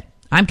City Fed.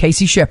 I'm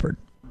Casey Shepard.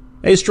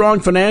 A strong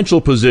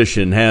financial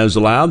position has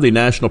allowed the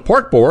National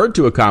Pork Board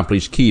to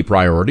accomplish key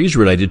priorities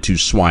related to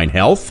swine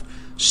health,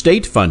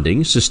 state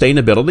funding,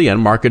 sustainability, and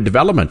market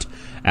development.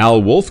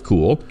 Al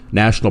Wolfkuhl,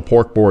 National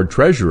Pork Board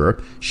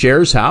Treasurer,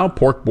 shares how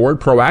Pork Board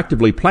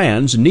proactively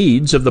plans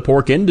needs of the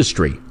pork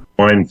industry.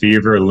 Swine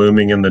fever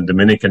looming in the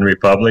Dominican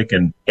Republic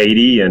and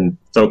Haiti and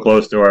so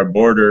close to our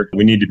border,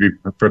 we need to be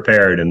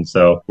prepared. And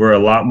so we're a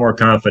lot more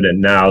confident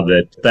now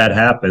that if that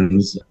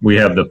happens, we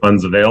have the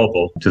funds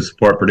available to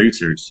support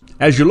producers.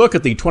 As you look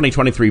at the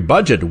 2023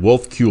 budget,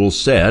 Wolfkuhl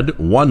said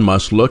one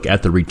must look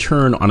at the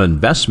return on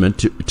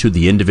investment to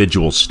the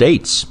individual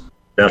states.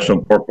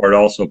 National Pork Board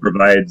also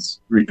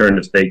provides return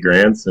to state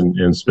grants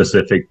and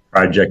specific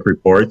project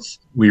reports.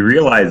 We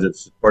realize that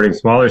supporting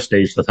smaller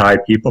states with high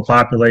people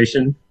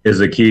population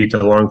is a key to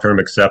long-term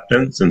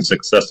acceptance and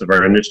success of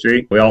our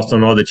industry. We also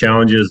know the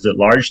challenges that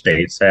large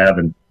states have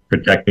in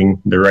protecting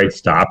the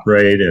rights to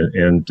operate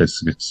and to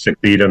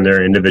succeed on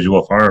their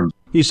individual farms.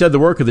 He said the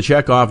work of the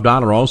checkoff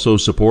dollar also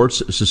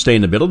supports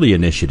sustainability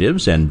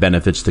initiatives and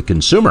benefits the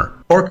consumer.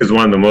 Pork is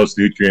one of the most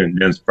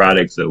nutrient-dense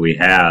products that we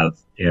have,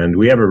 and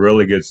we have a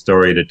really good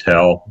story to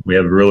tell. We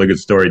have a really good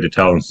story to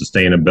tell in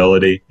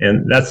sustainability,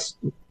 and that's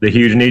the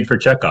huge need for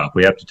checkoff.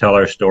 We have to tell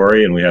our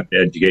story, and we have to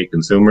educate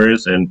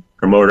consumers and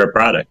promote our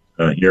product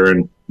here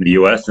in the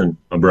U.S. and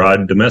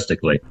abroad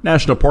domestically.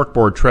 National Pork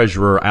Board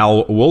Treasurer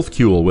Al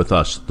Wolfkuhl with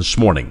us this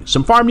morning.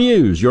 Some farm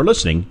news. You're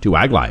listening to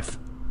Ag Life.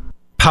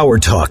 Power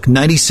Talk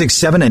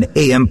 96.7 and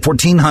AM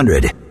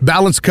 1400.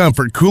 Balanced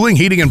Comfort Cooling,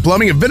 Heating, and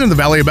Plumbing have been in the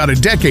Valley about a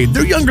decade.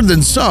 They're younger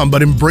than some,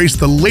 but embrace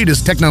the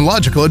latest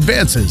technological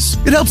advances.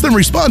 It helps them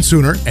respond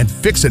sooner and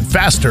fix it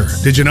faster.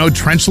 Did you know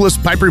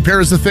trenchless pipe repair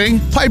is a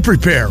thing? Pipe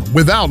repair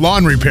without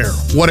lawn repair.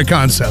 What a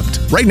concept.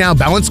 Right now,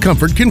 Balanced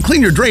Comfort can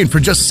clean your drain for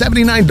just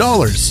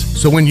 $79.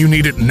 So when you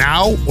need it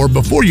now or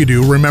before you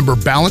do, remember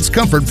Balanced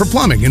Comfort for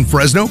Plumbing in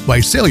Fresno,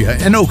 Visalia,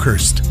 and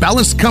Oakhurst.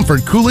 Balanced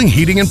Comfort Cooling,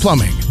 Heating, and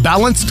Plumbing.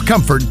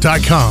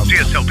 BalancedComfort.com.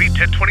 DSLB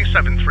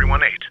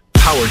 1027-318.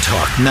 Power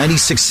Talk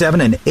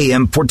 96.7 and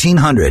AM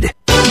 1400.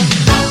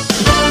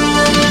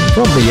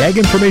 From the Ag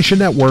Information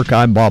Network,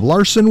 I'm Bob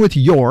Larson with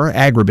your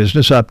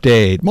Agribusiness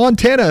Update.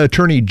 Montana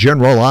Attorney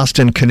General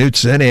Austin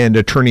Knudsen and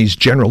attorneys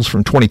generals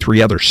from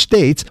 23 other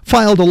states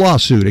filed a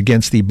lawsuit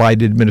against the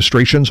Biden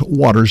administration's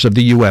Waters of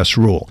the U.S.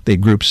 rule. The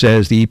group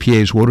says the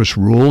EPA's WOTUS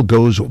rule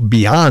goes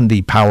beyond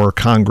the power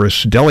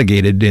Congress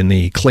delegated in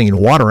the Clean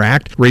Water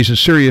Act, raises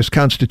serious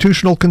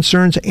constitutional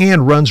concerns,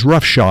 and runs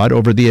roughshod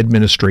over the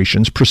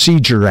administration's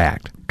Procedure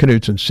Act.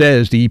 Knudsen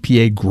says the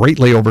EPA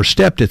greatly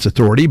overstepped its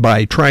authority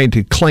by trying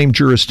to claim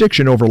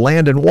jurisdiction over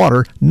land and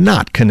water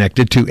not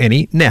connected to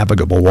any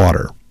navigable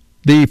water.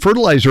 The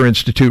Fertilizer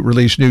Institute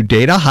released new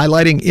data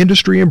highlighting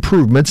industry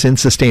improvements in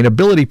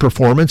sustainability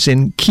performance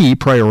in key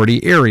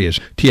priority areas.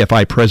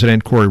 TFI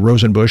President Corey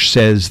Rosenbusch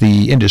says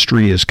the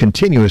industry is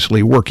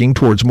continuously working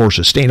towards more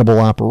sustainable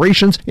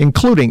operations,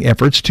 including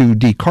efforts to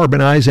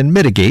decarbonize and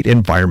mitigate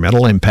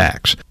environmental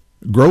impacts.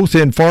 Growth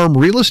in farm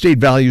real estate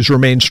values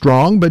remained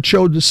strong, but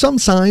showed some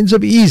signs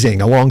of easing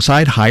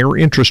alongside higher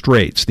interest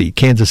rates. The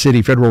Kansas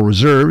City Federal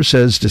Reserve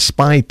says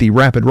despite the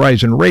rapid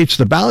rise in rates,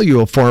 the value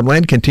of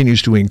farmland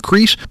continues to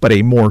increase, but at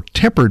a more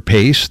tempered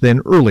pace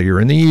than earlier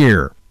in the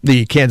year.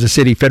 The Kansas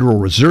City Federal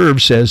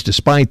Reserve says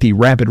despite the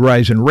rapid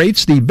rise in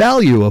rates, the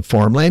value of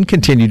farmland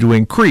continued to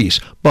increase,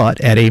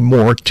 but at a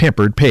more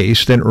tempered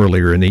pace than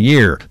earlier in the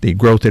year. The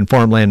growth in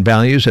farmland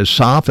values has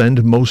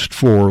softened most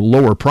for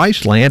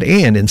lower-priced land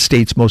and in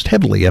states most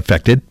heavily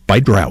affected by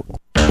drought.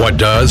 What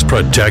does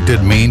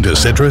protected mean to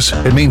citrus?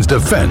 It means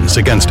defense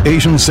against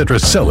Asian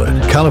citrus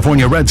psyllid,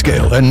 California red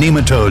scale, and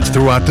nematodes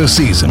throughout the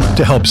season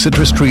to help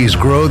citrus trees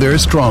grow their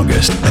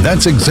strongest. And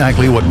that's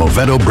exactly what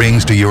Movetto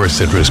brings to your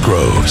citrus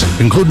groves.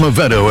 Include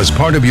Movetto as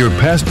part of your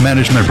pest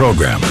management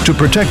program to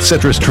protect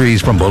citrus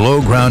trees from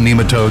below-ground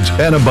nematodes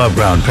and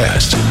above-ground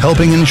pests,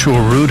 helping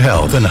ensure root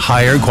health and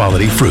higher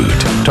quality fruit.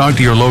 Talk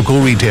to your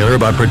local retailer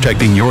about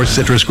protecting your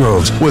citrus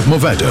groves with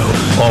Movetto.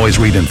 Always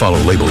read and follow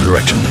label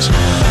directions.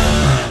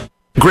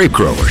 Grape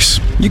growers,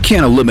 you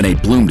can't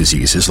eliminate bloom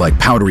diseases like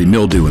powdery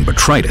mildew and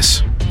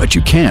botrytis, but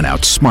you can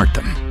outsmart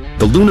them.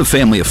 The Luna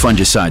family of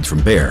fungicides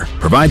from Bayer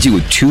provides you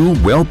with two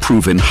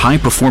well-proven,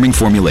 high-performing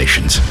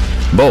formulations.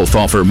 Both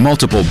offer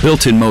multiple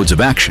built-in modes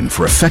of action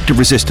for effective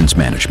resistance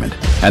management,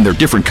 and their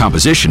different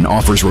composition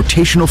offers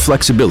rotational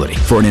flexibility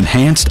for an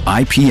enhanced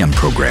IPM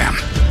program.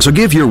 So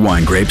give your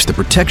wine grapes the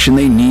protection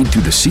they need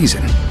through the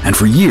season and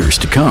for years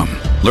to come.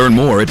 Learn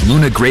more at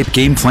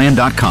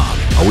lunagrapegameplan.com.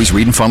 Always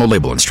read and follow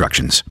label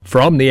instructions.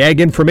 From the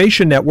Ag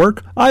Information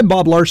Network, I'm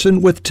Bob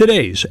Larson with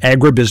today's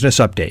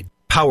Agribusiness Update.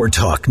 Power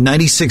Talk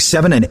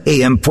 96.7 and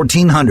AM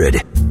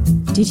 1400.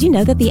 Did you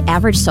know that the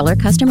average solar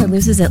customer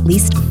loses at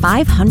least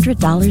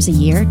 $500 a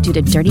year due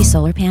to dirty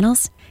solar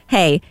panels?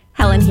 Hey,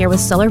 Helen here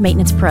with Solar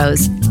Maintenance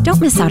Pros. Don't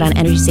miss out on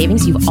energy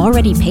savings you've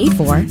already paid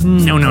for.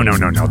 No.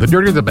 The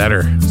dirtier the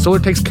better. Solar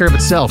takes care of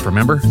itself,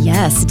 remember?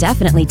 Yes,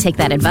 definitely take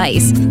that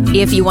advice.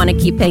 If you want to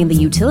keep paying the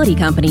utility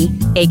company,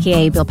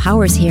 aka Bill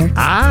Powers here.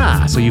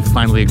 Ah, so you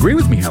finally agree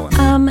with me,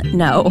 Helen.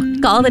 No.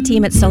 Call the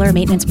team at Solar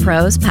Maintenance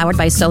Pros, powered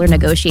by Solar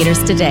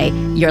Negotiators today,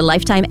 your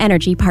lifetime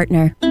energy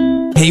partner.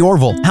 Hey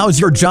Orville, how's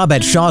your job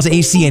at Shaw's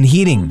AC and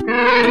Heating?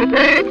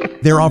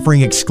 They're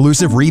offering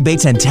exclusive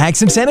rebates and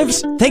tax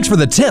incentives? Thanks for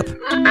the tip.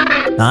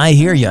 I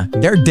hear ya.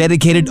 Their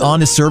dedicated,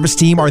 honest service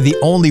team are the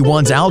only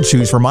ones I'll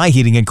choose for my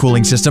heating and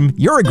cooling system.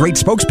 You're a great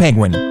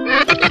spokespenguin.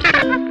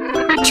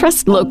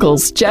 Trust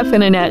locals Jeff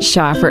and Annette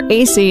Shaw for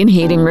AC and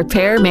heating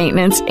repair,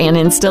 maintenance, and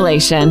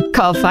installation.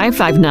 Call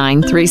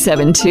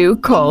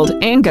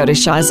 559-372-COLD and go to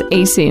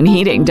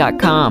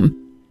shawsacandheating.com.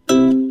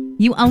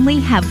 You only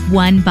have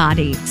one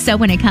body. So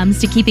when it comes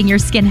to keeping your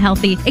skin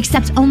healthy,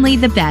 accept only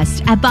the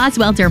best at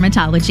Boswell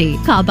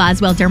Dermatology. Call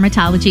Boswell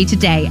Dermatology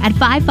today at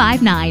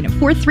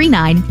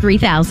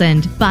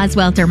 559-439-3000.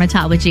 Boswell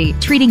Dermatology,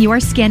 treating your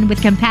skin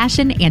with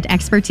compassion and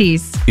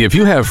expertise. If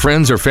you have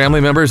friends or family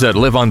members that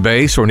live on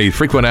base or need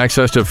frequent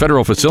access to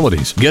federal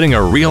facilities, getting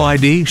a real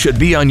ID should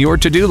be on your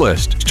to-do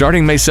list.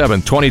 Starting May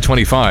 7,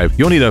 2025,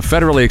 you'll need a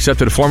federally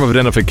accepted form of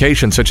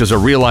identification such as a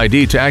real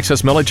ID to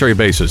access military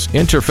bases,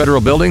 enter federal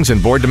buildings,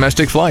 and board domestic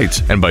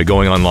flights. And by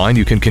going online,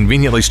 you can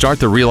conveniently start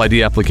the Real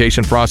ID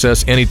application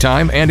process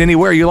anytime and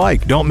anywhere you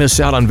like. Don't miss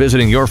out on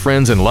visiting your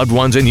friends and loved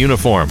ones in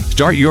uniform.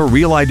 Start your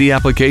Real ID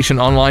application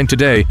online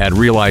today at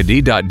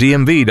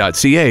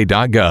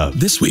realid.dmv.ca.gov.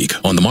 This week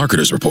on The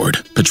Marketer's Report,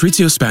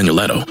 Patrizio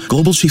Spagnoletto,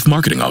 Global Chief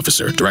Marketing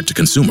Officer,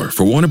 Direct-to-Consumer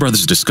for Warner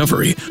Brothers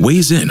Discovery,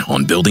 weighs in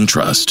on building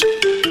trust.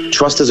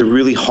 Trust is a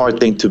really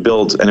hard thing to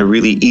build and a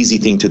really easy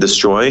thing to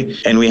destroy,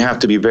 and we have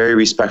to be very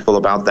respectful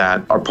about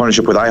that. Our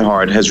partnership with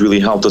iHeart has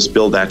really helped us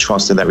build that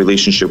trust and that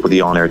relationship with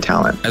the on-air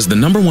talent. As the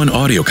 #1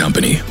 audio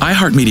company,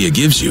 iHeartMedia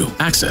gives you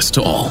access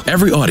to all.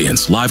 Every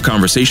audience, live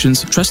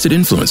conversations, trusted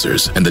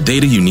influencers, and the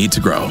data you need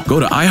to grow. Go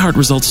to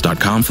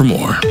iHeartResults.com for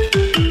more.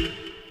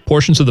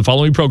 Portions of the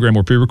following program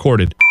were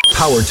pre-recorded.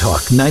 Power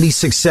Talk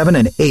 96.7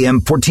 and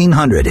AM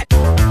 1400.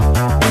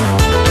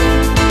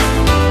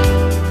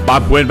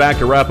 Bob Quinn back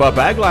to wrap up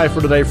Ag Life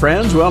for today,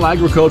 friends. Well,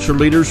 agriculture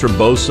leaders from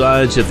both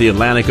sides of the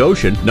Atlantic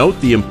Ocean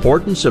note the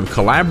importance of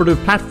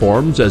collaborative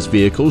platforms as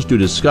vehicles to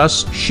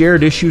discuss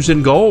shared issues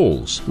and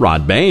goals.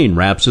 Rod Bain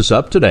wraps us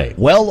up today.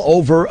 Well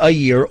over a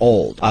year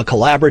old, a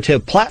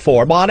collaborative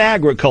platform on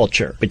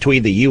agriculture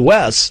between the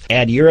U.S.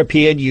 and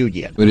European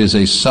Union. It is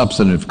a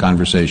substantive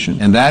conversation,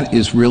 and that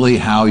is really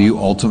how you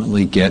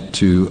ultimately get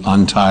to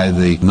untie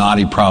the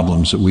knotty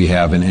problems that we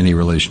have in any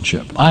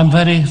relationship. I'm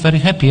very, very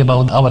happy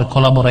about our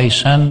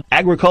collaboration.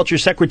 Agriculture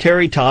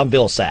Secretary Tom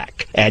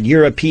Vilsack and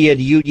European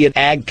Union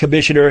Ag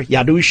Commissioner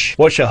Janusz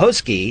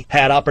Wojciechowski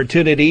had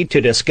opportunity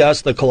to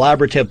discuss the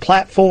collaborative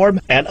platform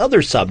and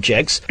other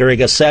subjects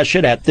during a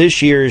session at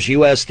this year's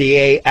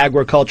USDA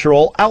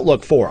Agricultural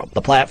Outlook Forum.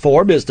 The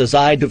platform is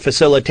designed to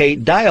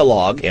facilitate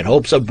dialogue in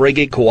hopes of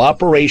bringing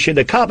cooperation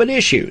to common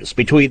issues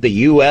between the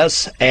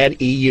U.S.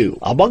 and EU.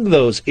 Among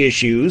those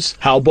issues,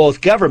 how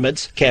both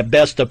governments can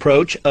best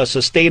approach a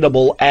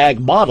sustainable ag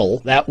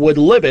model that would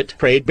limit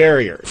trade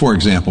barriers. For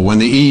example, when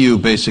the EU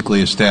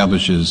basically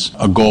establishes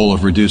a goal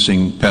of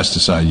reducing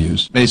pesticide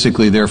use,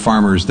 basically their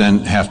farmers then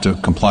have to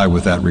comply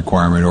with that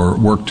requirement or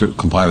work to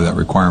comply with that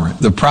requirement.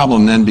 The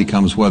problem then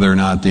becomes whether or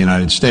not the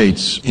United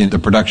States, in the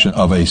production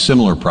of a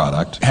similar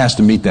product, has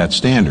to meet that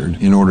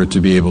standard in order to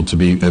be able to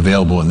be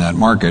available in that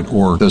market,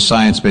 or the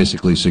science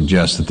basically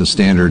suggests that the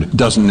standard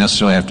doesn't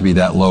necessarily have to be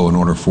that low in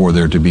order for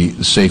there to be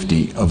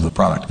safety of the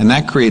product. And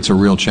that creates a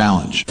real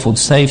challenge. Food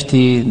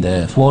safety,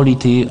 the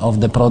quality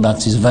of the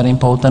products is very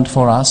important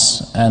for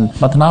us.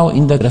 But now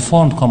in the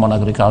reformed Common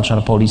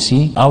Agricultural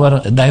Policy,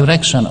 our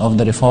direction of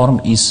the reform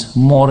is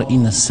more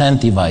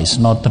incentivize,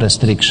 not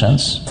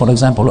restrictions. For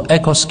example,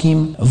 eco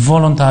scheme,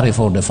 voluntary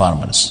for the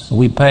farmers.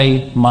 We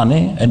pay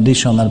money,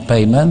 additional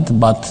payment,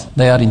 but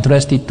they are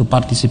interested to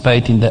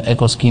participate in the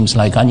eco schemes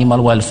like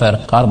animal welfare,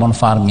 carbon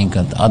farming,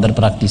 and other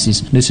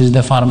practices. This is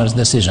the farmer's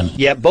decision.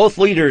 Yet both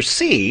leaders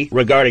see,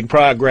 regarding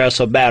progress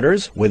of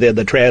matters within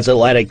the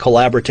Transatlantic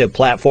Collaborative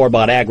Platform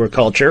on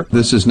Agriculture.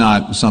 This is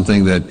not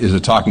something that is a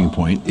talking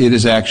point. It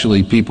is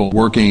actually people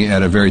working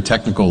at a very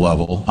technical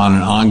level on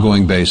an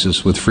ongoing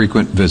basis with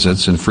frequent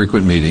visits and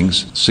frequent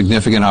meetings,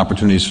 significant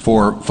opportunities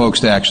for folks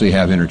to actually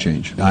have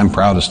interchange. I'm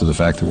proudest of the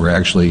fact that we're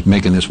actually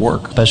making this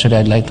work. Especially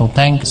I'd like to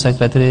thank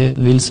Secretary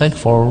Vilsack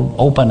for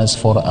openness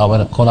for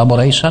our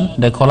collaboration.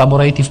 The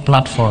collaborative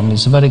platform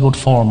is a very good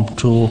form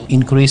to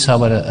increase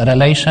our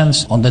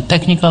relations on the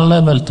technical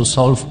level to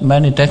solve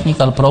many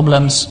technical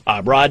problems.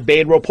 I'm Rod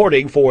Bain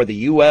reporting for the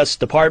U.S.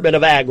 Department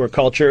of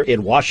Agriculture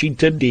in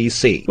Washington,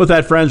 D.C. With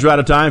that, friends, we're out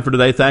of time for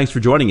today. Thanks for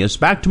joining us.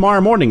 Back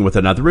tomorrow morning with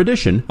another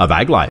edition of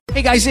Ag Life.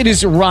 Hey guys, it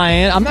is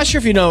Ryan. I'm not sure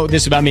if you know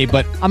this about me,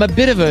 but I'm a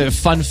bit of a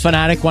fun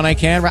fanatic when I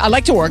can. I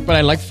like to work, but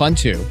I like fun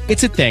too.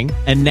 It's a thing.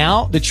 And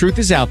now the truth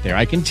is out there.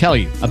 I can tell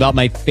you about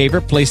my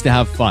favorite place to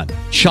have fun.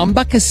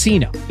 Chumba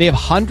Casino. They have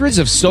hundreds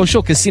of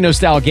social casino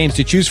style games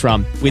to choose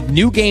from with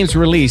new games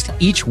released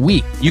each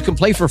week. You can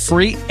play for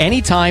free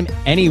anytime,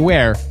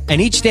 anywhere. And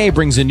each day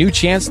brings a new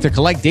chance to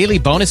collect daily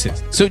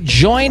bonuses. So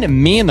join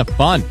me in the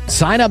fun.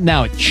 Sign up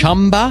now at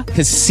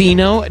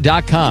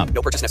ChumbaCasino.com.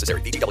 No purchase necessary.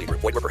 VGW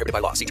Group. Void where prohibited by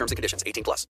law. See terms and conditions. 18+.